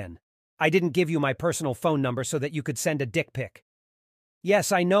should have been. I didn't give you my personal phone number so that you could send a dick pic.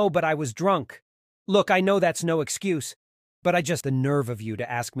 Yes, I know, but I was drunk. Look, I know that's no excuse, but the nerve of you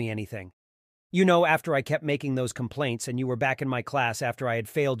to ask me anything. You know, after I kept making those complaints and you were back in my class after I had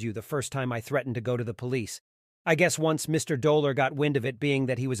failed you the first time I threatened to go to the police. I guess once Mr. Doler got wind of it, being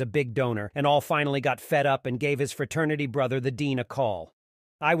that he was a big donor, and all finally got fed up and gave his fraternity brother, the dean, a call.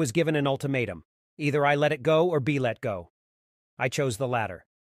 I was given an ultimatum. Either I let it go or be let go. I chose the latter.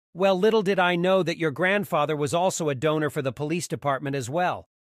 Well, little did I know that your grandfather was also a donor for the police department as well.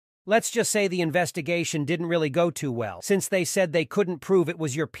 Let's just say the investigation didn't really go too well, since they said they couldn't prove it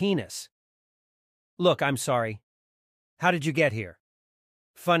was your penis. Look, I'm sorry. How did you get here?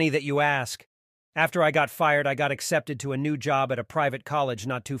 Funny that you ask. After I got fired, I got accepted to a new job at a private college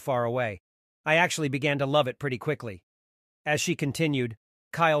not too far away. I actually began to love it pretty quickly. As she continued,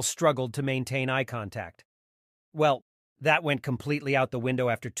 Kyle struggled to maintain eye contact. Well, that went completely out the window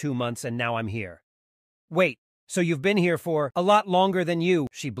after 2 months, and now I'm here. Wait, so you've been here for a lot longer than you,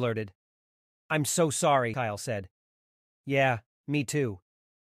 she blurted. I'm so sorry, Kyle said. Yeah, me too.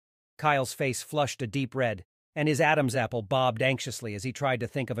 Kyle's face flushed a deep red, and his Adam's apple bobbed anxiously as he tried to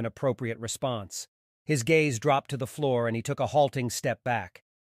think of an appropriate response. His gaze dropped to the floor and he took a halting step back.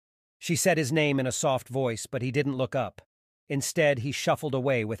 She said his name in a soft voice, but he didn't look up. Instead, he shuffled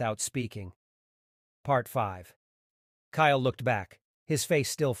away without speaking. Part 5. Kyle looked back, his face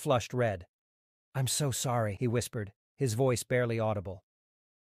still flushed red. "I'm so sorry," he whispered, his voice barely audible.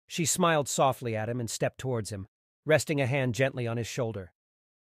 She smiled softly at him and stepped towards him, resting a hand gently on his shoulder.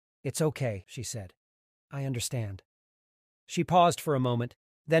 "It's okay," she said. "I understand." She paused for a moment,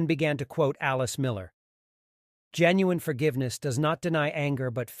 then began to quote Alice Miller. "Genuine forgiveness does not deny anger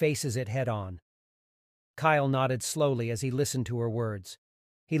but faces it head-on." Kyle nodded slowly as he listened to her words.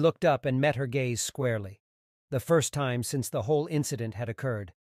 He looked up and met her gaze squarely, the first time since the whole incident had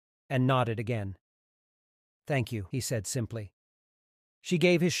occurred, and nodded again. "Thank you," he said simply. She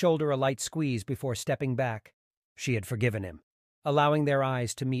gave his shoulder a light squeeze before stepping back. She had forgiven him, allowing their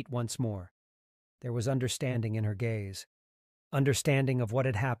eyes to meet once more. There was understanding in her gaze, understanding of what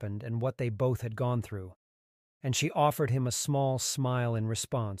had happened and what they both had gone through, and she offered him a small smile in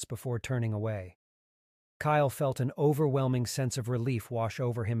response before turning away. Kyle felt an overwhelming sense of relief wash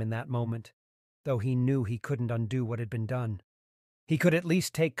over him in that moment, though he knew he couldn't undo what had been done. He could at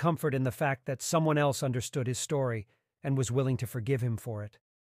least take comfort in the fact that someone else understood his story and was willing to forgive him for it.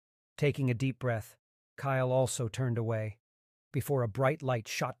 Taking a deep breath, Kyle also turned away, before a bright light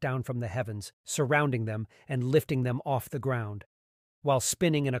shot down from the heavens, surrounding them and lifting them off the ground. While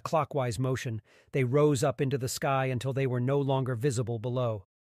spinning in a clockwise motion, they rose up into the sky until they were no longer visible below.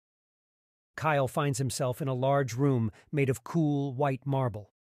 Kyle finds himself in a large room made of cool, white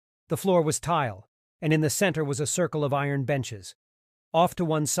marble. The floor was tile, and in the center was a circle of iron benches. Off to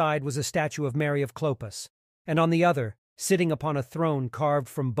one side was a statue of Mary of Clopas, and on the other, sitting upon a throne carved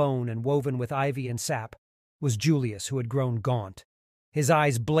from bone and woven with ivy and sap, was Julius, who had grown gaunt. His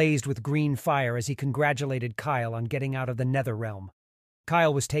eyes blazed with green fire as he congratulated Kyle on getting out of the nether realm.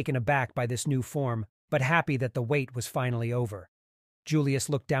 Kyle was taken aback by this new form, but happy that the wait was finally over. Julius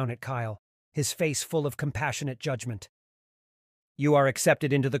looked down at Kyle, his face full of compassionate judgment. "You are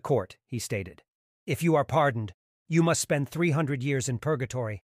accepted into the court," he stated. "If you are pardoned, you must spend 300 years in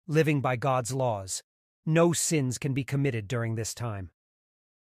purgatory, living by God's laws. No sins can be committed during this time."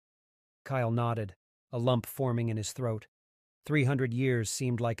 Kyle nodded, a lump forming in his throat. 300 years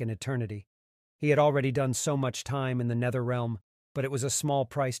seemed like an eternity. He had already done so much time in the nether realm, but it was a small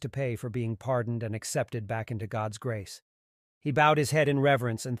price to pay for being pardoned and accepted back into God's grace. He bowed his head in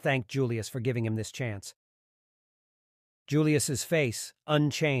reverence and thanked Julius for giving him this chance. Julius's face,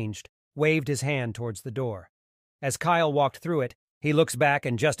 unchanged, waved his hand towards the door. As Kyle walked through it, he looks back,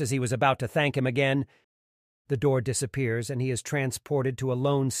 and just as he was about to thank him again, the door disappears and he is transported to a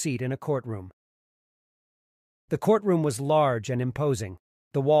lone seat in a courtroom. The courtroom was large and imposing,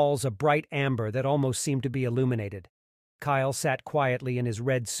 the walls a bright amber that almost seemed to be illuminated. Kyle sat quietly in his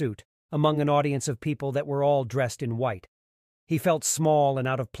red suit, among an audience of people that were all dressed in white. He felt small and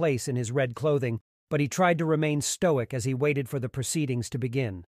out of place in his red clothing, but he tried to remain stoic as he waited for the proceedings to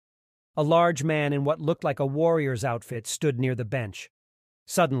begin. A large man in what looked like a warrior's outfit stood near the bench.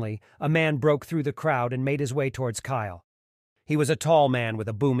 Suddenly, a man broke through the crowd and made his way towards Kyle. He was a tall man with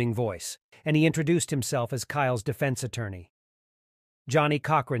a booming voice, and he introduced himself as Kyle's defense attorney. Johnny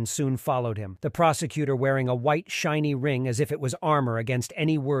Cochran soon followed him, the prosecutor wearing a white, shiny ring as if it was armor against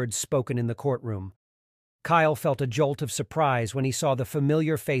any words spoken in the courtroom. Kyle felt a jolt of surprise when he saw the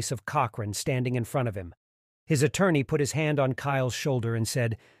familiar face of Cochran standing in front of him. His attorney put his hand on Kyle's shoulder and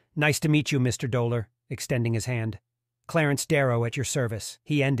said, "Nice to meet you, Mr. Doler," extending his hand. "Clarence Darrow at your service,"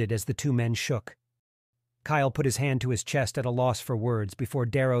 he ended as the two men shook. Kyle put his hand to his chest at a loss for words before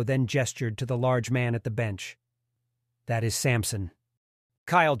Darrow then gestured to the large man at the bench. "That is Samson."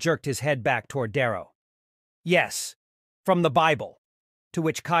 Kyle jerked his head back toward Darrow. "Yes, from the Bible." To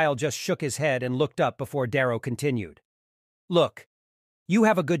which Kyle just shook his head and looked up before Darrow continued. "Look, you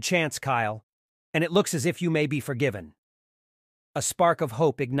have a good chance, Kyle, and it looks as if you may be forgiven." A spark of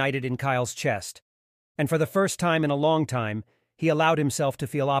hope ignited in Kyle's chest, and for the first time in a long time, he allowed himself to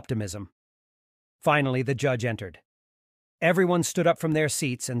feel optimism. Finally, the judge entered. Everyone stood up from their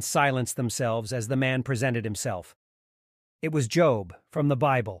seats and silenced themselves as the man presented himself. It was Job, from the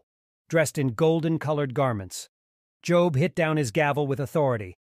Bible, dressed in golden-colored garments. Job hit down his gavel with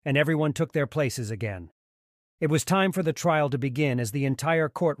authority, and everyone took their places again. It was time for the trial to begin as the entire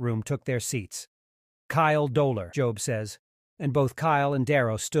courtroom took their seats. "Kyle Doler," Job says, and both Kyle and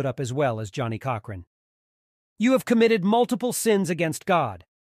Darrow stood up as well as Johnny Cochran. "You have committed multiple sins against God.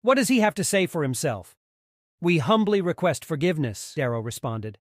 What does he have to say for himself?" "We humbly request forgiveness," Darrow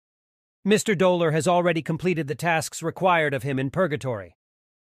responded. "Mr. Doler has already completed the tasks required of him in purgatory."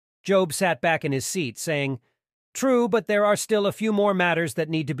 Job sat back in his seat, saying, "True, but there are still a few more matters that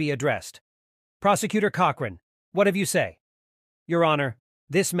need to be addressed. Prosecutor Cochran, what have you say?" "Your Honor,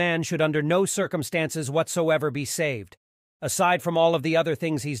 this man should under no circumstances whatsoever be saved. Aside from all of the other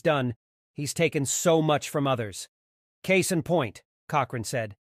things he's done, he's taken so much from others. Case in point, Cochran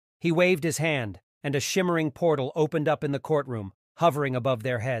said. He waved his hand, and a shimmering portal opened up in the courtroom, hovering above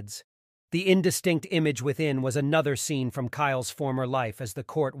their heads. The indistinct image within was another scene from Kyle's former life as the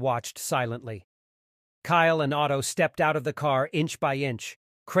court watched silently. Kyle and Otto stepped out of the car inch by inch,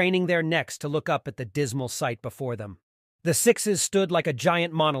 craning their necks to look up at the dismal sight before them. The Sixes stood like a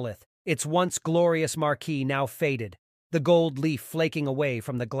giant monolith, its once glorious marquee now faded, the gold leaf flaking away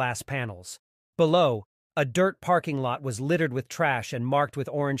from the glass panels. Below, a dirt parking lot was littered with trash and marked with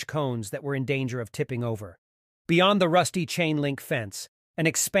orange cones that were in danger of tipping over. Beyond the rusty chain-link fence, an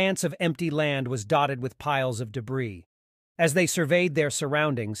expanse of empty land was dotted with piles of debris. As they surveyed their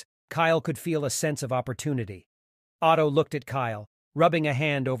surroundings, Kyle could feel a sense of opportunity. Otto looked at Kyle, rubbing a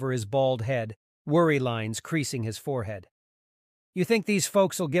hand over his bald head, worry lines creasing his forehead. "You think these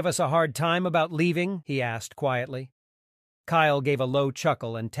folks'll give us a hard time about leaving?" he asked quietly. Kyle gave a low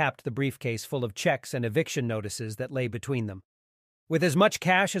chuckle and tapped the briefcase full of checks and eviction notices that lay between them. "With as much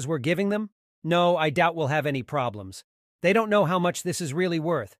cash as we're giving them? No, I doubt we'll have any problems. They don't know how much this is really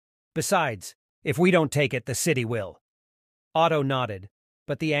worth. Besides, if we don't take it, the city will." Otto nodded,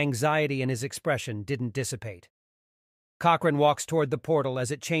 but the anxiety in his expression didn't dissipate. Cochran walks toward the portal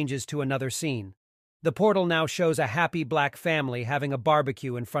as it changes to another scene. The portal now shows a happy black family having a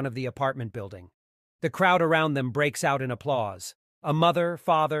barbecue in front of the apartment building. The crowd around them breaks out in applause. A mother,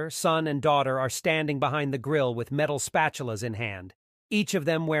 father, son, and daughter are standing behind the grill with metal spatulas in hand, each of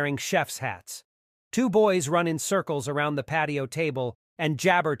them wearing chef's hats. Two boys run in circles around the patio table and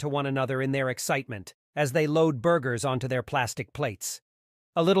jabber to one another in their excitement as they load burgers onto their plastic plates.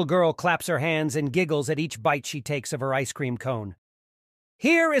 A little girl claps her hands and giggles at each bite she takes of her ice cream cone.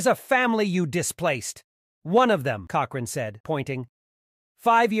 "Here is a family you displaced. One of them," Cochran said, pointing.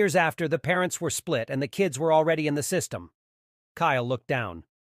 5 years after, the parents were split and the kids were already in the system. Kyle looked down.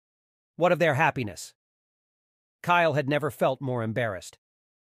 "What of their happiness?" Kyle had never felt more embarrassed.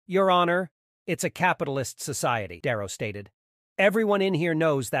 "Your Honor, it's a capitalist society," Darrow stated. "Everyone in here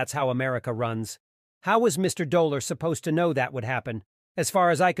knows that's how America runs. How was Mr. Doler supposed to know that would happen? As far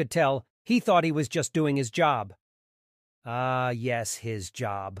as I could tell, he thought he was just doing his job." "Ah, yes, his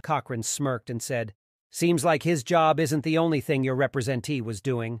job," Cochran smirked and said. "Seems like his job isn't the only thing your representee was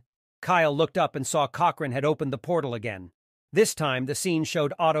doing." Kyle looked up and saw Cochran had opened the portal again. This time, the scene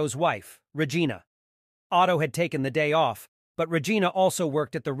showed Otto's wife, Regina. Otto had taken the day off, but Regina also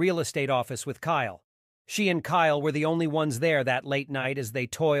worked at the real estate office with Kyle. She and Kyle were the only ones there that late night as they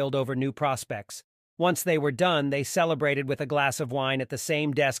toiled over new prospects. Once they were done, they celebrated with a glass of wine at the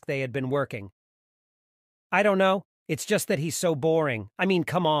same desk they had been working. "I don't know. It's just that he's so boring. I mean,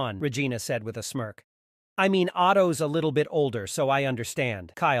 come on," Regina said with a smirk. "I mean, Otto's a little bit older, so I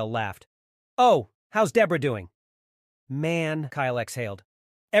understand," Kyle laughed. "Oh, how's Deborah doing?" "Man," Kyle exhaled.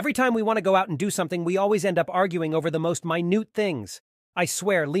 "Every time we want to go out and do something, we always end up arguing over the most minute things. I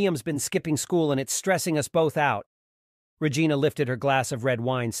swear, Liam's been skipping school and it's stressing us both out." Regina lifted her glass of red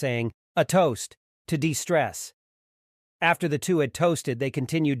wine, saying, "A toast, to de-stress." After the two had toasted, they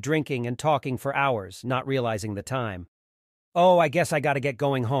continued drinking and talking for hours, not realizing the time. "Oh, I guess I gotta get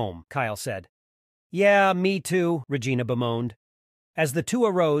going home," Kyle said. "Yeah, me too," Regina bemoaned. As the two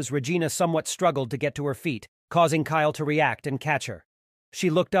arose, Regina somewhat struggled to get to her feet, causing Kyle to react and catch her. She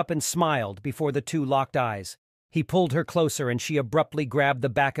looked up and smiled before the two locked eyes. He pulled her closer and she abruptly grabbed the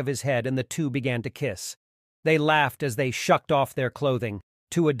back of his head and the two began to kiss. They laughed as they shucked off their clothing,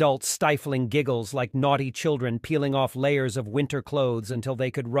 two adults stifling giggles like naughty children peeling off layers of winter clothes until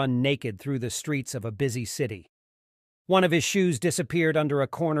they could run naked through the streets of a busy city. One of his shoes disappeared under a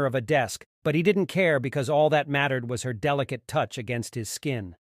corner of a desk, but he didn't care because all that mattered was her delicate touch against his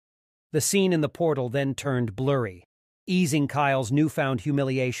skin. The scene in the portal then turned blurry, easing Kyle's newfound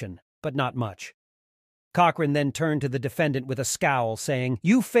humiliation, but not much. Cochran then turned to the defendant with a scowl, saying,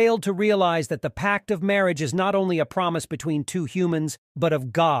 "You failed to realize that the pact of marriage is not only a promise between two humans, but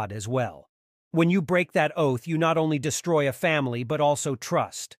of God as well. When you break that oath, you not only destroy a family, but also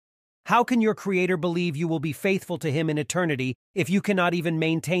trust. How can your Creator believe you will be faithful to Him in eternity if you cannot even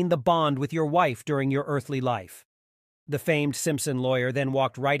maintain the bond with your wife during your earthly life?" The famed Simpson lawyer then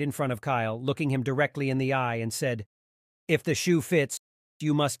walked right in front of Kyle, looking him directly in the eye, and said, "If the shoe fits,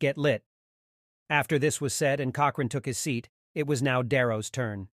 you must get lit." After this was said and Cochran took his seat, it was now Darrow's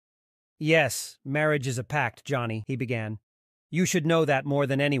turn. "Yes, marriage is a pact, Johnny," he began. "You should know that more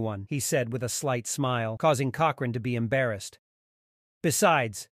than anyone," he said with a slight smile, causing Cochran to be embarrassed.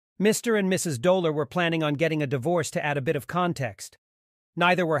 "Besides, Mr. and Mrs. Doler were planning on getting a divorce to add a bit of context.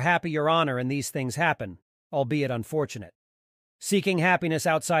 Neither were happy, Your Honor, and these things happen, albeit unfortunate. Seeking happiness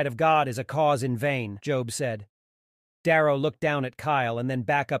outside of God is a cause in vain," Job said. Darrow looked down at Kyle and then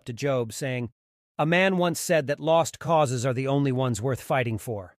back up to Job, saying, "A man once said that lost causes are the only ones worth fighting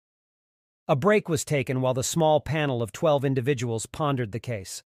for." A break was taken while the small panel of 12 individuals pondered the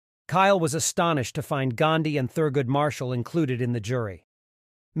case. Kyle was astonished to find Gandhi and Thurgood Marshall included in the jury.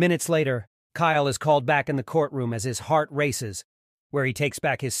 Minutes later, Kyle is called back in the courtroom as his heart races, where he takes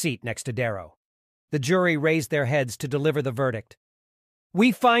back his seat next to Darrow. The jury raised their heads to deliver the verdict.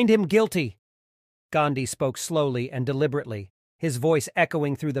 "We find him guilty." Gandhi spoke slowly and deliberately, his voice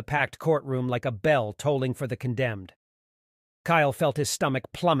echoing through the packed courtroom like a bell tolling for the condemned. Kyle felt his stomach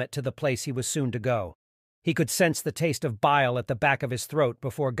plummet to the place he was soon to go. He could sense the taste of bile at the back of his throat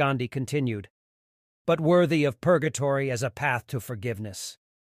before Gandhi continued, "But worthy of purgatory as a path to forgiveness."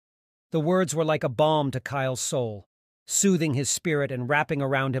 The words were like a balm to Kyle's soul, soothing his spirit and wrapping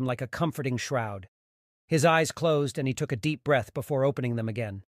around him like a comforting shroud. His eyes closed and he took a deep breath before opening them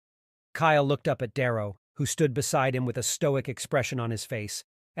again. Kyle looked up at Darrow, who stood beside him with a stoic expression on his face,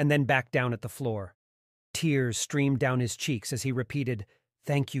 and then back down at the floor. Tears streamed down his cheeks as he repeated,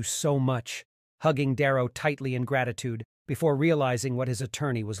 "Thank you so much," hugging Darrow tightly in gratitude before realizing what his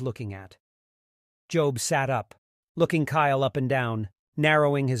attorney was looking at. Job sat up, looking Kyle up and down,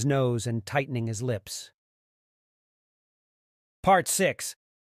 narrowing his nose and tightening his lips. Part 6.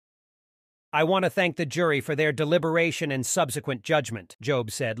 "I want to thank the jury for their deliberation and subsequent judgment,"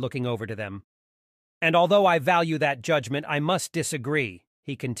 Job said, looking over to them. "And although I value that judgment, I must disagree,"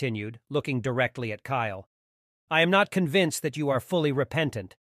 he continued, looking directly at Kyle. "I am not convinced that you are fully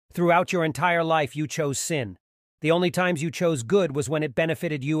repentant. Throughout your entire life you chose sin. The only times you chose good was when it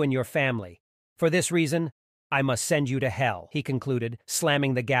benefited you and your family. For this reason, I must send you to hell," he concluded,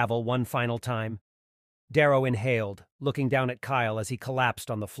 slamming the gavel one final time. Darrow inhaled, looking down at Kyle as he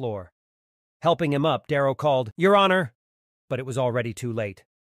collapsed on the floor. Helping him up, Darrow called, "Your Honor!" But it was already too late.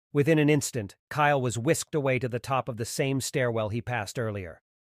 Within an instant, Kyle was whisked away to the top of the same stairwell he passed earlier.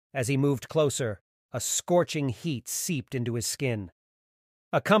 As he moved closer, a scorching heat seeped into his skin.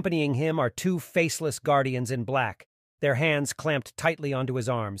 Accompanying him are two faceless guardians in black, their hands clamped tightly onto his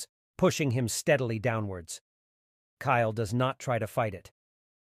arms, pushing him steadily downwards. Kyle does not try to fight it.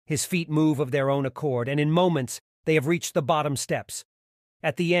 His feet move of their own accord, and in moments they have reached the bottom steps.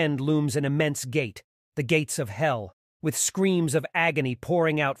 At the end looms an immense gate, the gates of hell, with screams of agony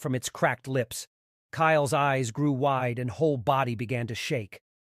pouring out from its cracked lips. Kyle's eyes grew wide and whole body began to shake.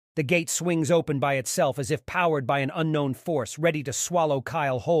 The gate swings open by itself as if powered by an unknown force, ready to swallow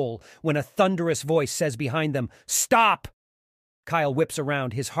Kyle whole, when a thunderous voice says behind them, "Stop!" Kyle whips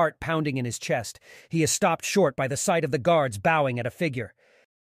around, his heart pounding in his chest. He is stopped short by the sight of the guards bowing at a figure.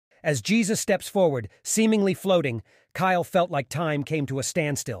 As Jesus steps forward, seemingly floating, Kyle felt like time came to a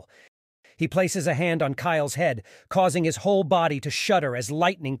standstill. He places a hand on Kyle's head, causing his whole body to shudder as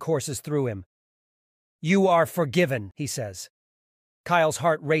lightning courses through him. "You are forgiven," he says. Kyle's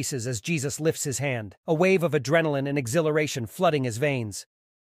heart races as Jesus lifts his hand, a wave of adrenaline and exhilaration flooding his veins.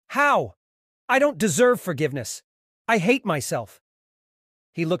 "How? I don't deserve forgiveness. I hate myself."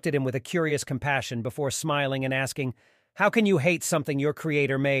 He looked at him with a curious compassion before smiling and asking, "How can you hate something your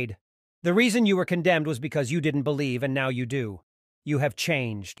Creator made? The reason you were condemned was because you didn't believe, and now you do. You have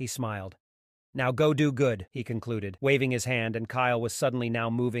changed," he smiled. "Now go do good," he concluded, waving his hand, and Kyle was suddenly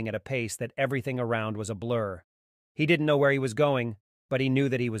now moving at a pace that everything around was a blur. He didn't know where he was going, but he knew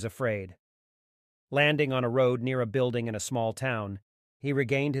that he was afraid. Landing on a road near a building in a small town, he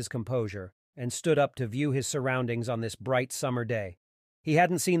regained his composure and stood up to view his surroundings on this bright summer day. He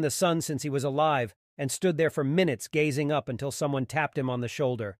hadn't seen the sun since he was alive, and stood there for minutes gazing up until someone tapped him on the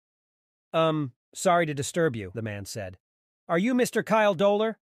shoulder. Sorry to disturb you," the man said. "Are you Mr. Kyle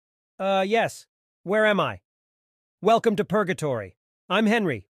Doler?" Yes. Where am I?" "Welcome to Purgatory. I'm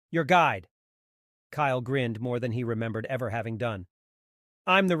Henry, your guide." Kyle grinned more than he remembered ever having done.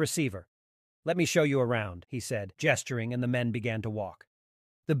 "I'm the receiver. Let me show you around," he said, gesturing, and the men began to walk.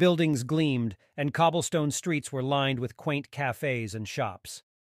 The buildings gleamed, and cobblestone streets were lined with quaint cafes and shops.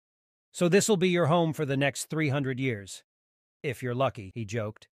 "So this'll be your home for the next 300 years. If you're lucky," he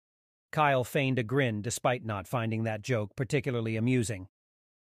joked. Kyle feigned a grin despite not finding that joke particularly amusing.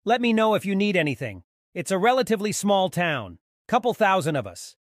 "Let me know if you need anything. It's a relatively small town. Couple thousand of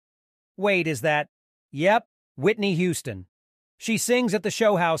us." "Wait, is that—" "Yep, Whitney Houston. She sings at the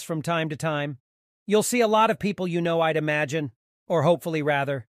show house from time to time. You'll see a lot of people you know, I'd imagine. Or hopefully,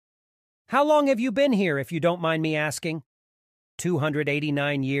 rather. How long have you been here, if you don't mind me asking?"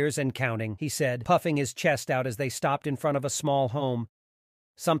 289 years and counting," he said, puffing his chest out as they stopped in front of a small home.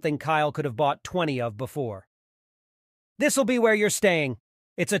 Something Kyle could have bought 20 of before. "This'll be where you're staying.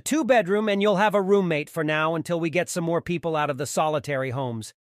 It's a 2-bedroom and you'll have a roommate for now until we get some more people out of the solitary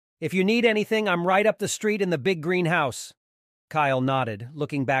homes. If you need anything, I'm right up the street in the big green house. Kyle nodded,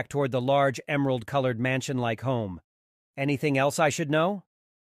 looking back toward the large emerald-colored mansion-like home. Anything else I should know?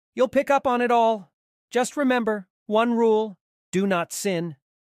 You'll pick up on it all. Just remember, one rule, do not sin.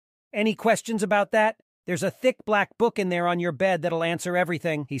 Any questions about that? There's a thick black book in there on your bed that'll answer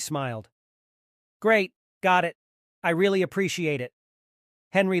everything, he smiled. Great, got it. I really appreciate it.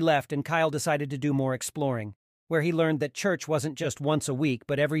 Henry left and Kyle decided to do more exploring, where he learned that church wasn't just once a week,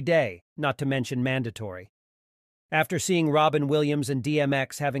 but every day, not to mention mandatory. After seeing Robin Williams and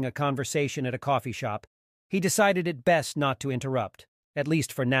DMX having a conversation at a coffee shop, he decided it best not to interrupt, at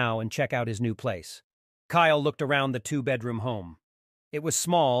least for now, and check out his new place. Kyle looked around the two-bedroom home. It was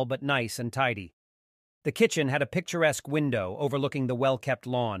small but nice and tidy. The kitchen had a picturesque window overlooking the well-kept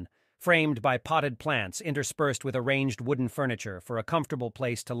lawn, framed by potted plants interspersed with arranged wooden furniture for a comfortable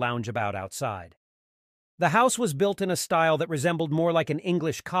place to lounge about outside. The house was built in a style that resembled more like an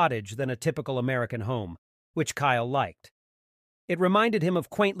English cottage than a typical American home, which Kyle liked. It reminded him of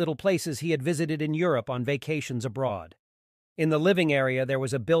quaint little places he had visited in Europe on vacations abroad. In the living area, there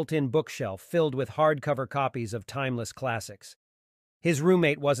was a built-in bookshelf filled with hardcover copies of timeless classics. His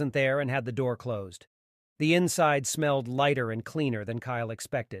roommate wasn't there and had the door closed. The inside smelled lighter and cleaner than Kyle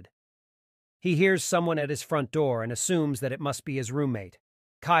expected. He hears someone at his front door and assumes that it must be his roommate.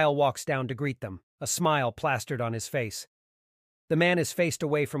 Kyle walks down to greet them, a smile plastered on his face. The man is faced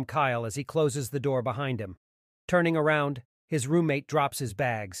away from Kyle as he closes the door behind him. Turning around, his roommate drops his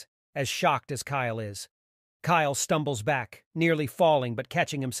bags, as shocked as Kyle is. Kyle stumbles back, nearly falling but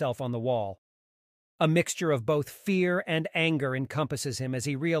catching himself on the wall. A mixture of both fear and anger encompasses him as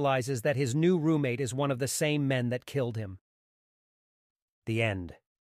he realizes that his new roommate is one of the same men that killed him. The end.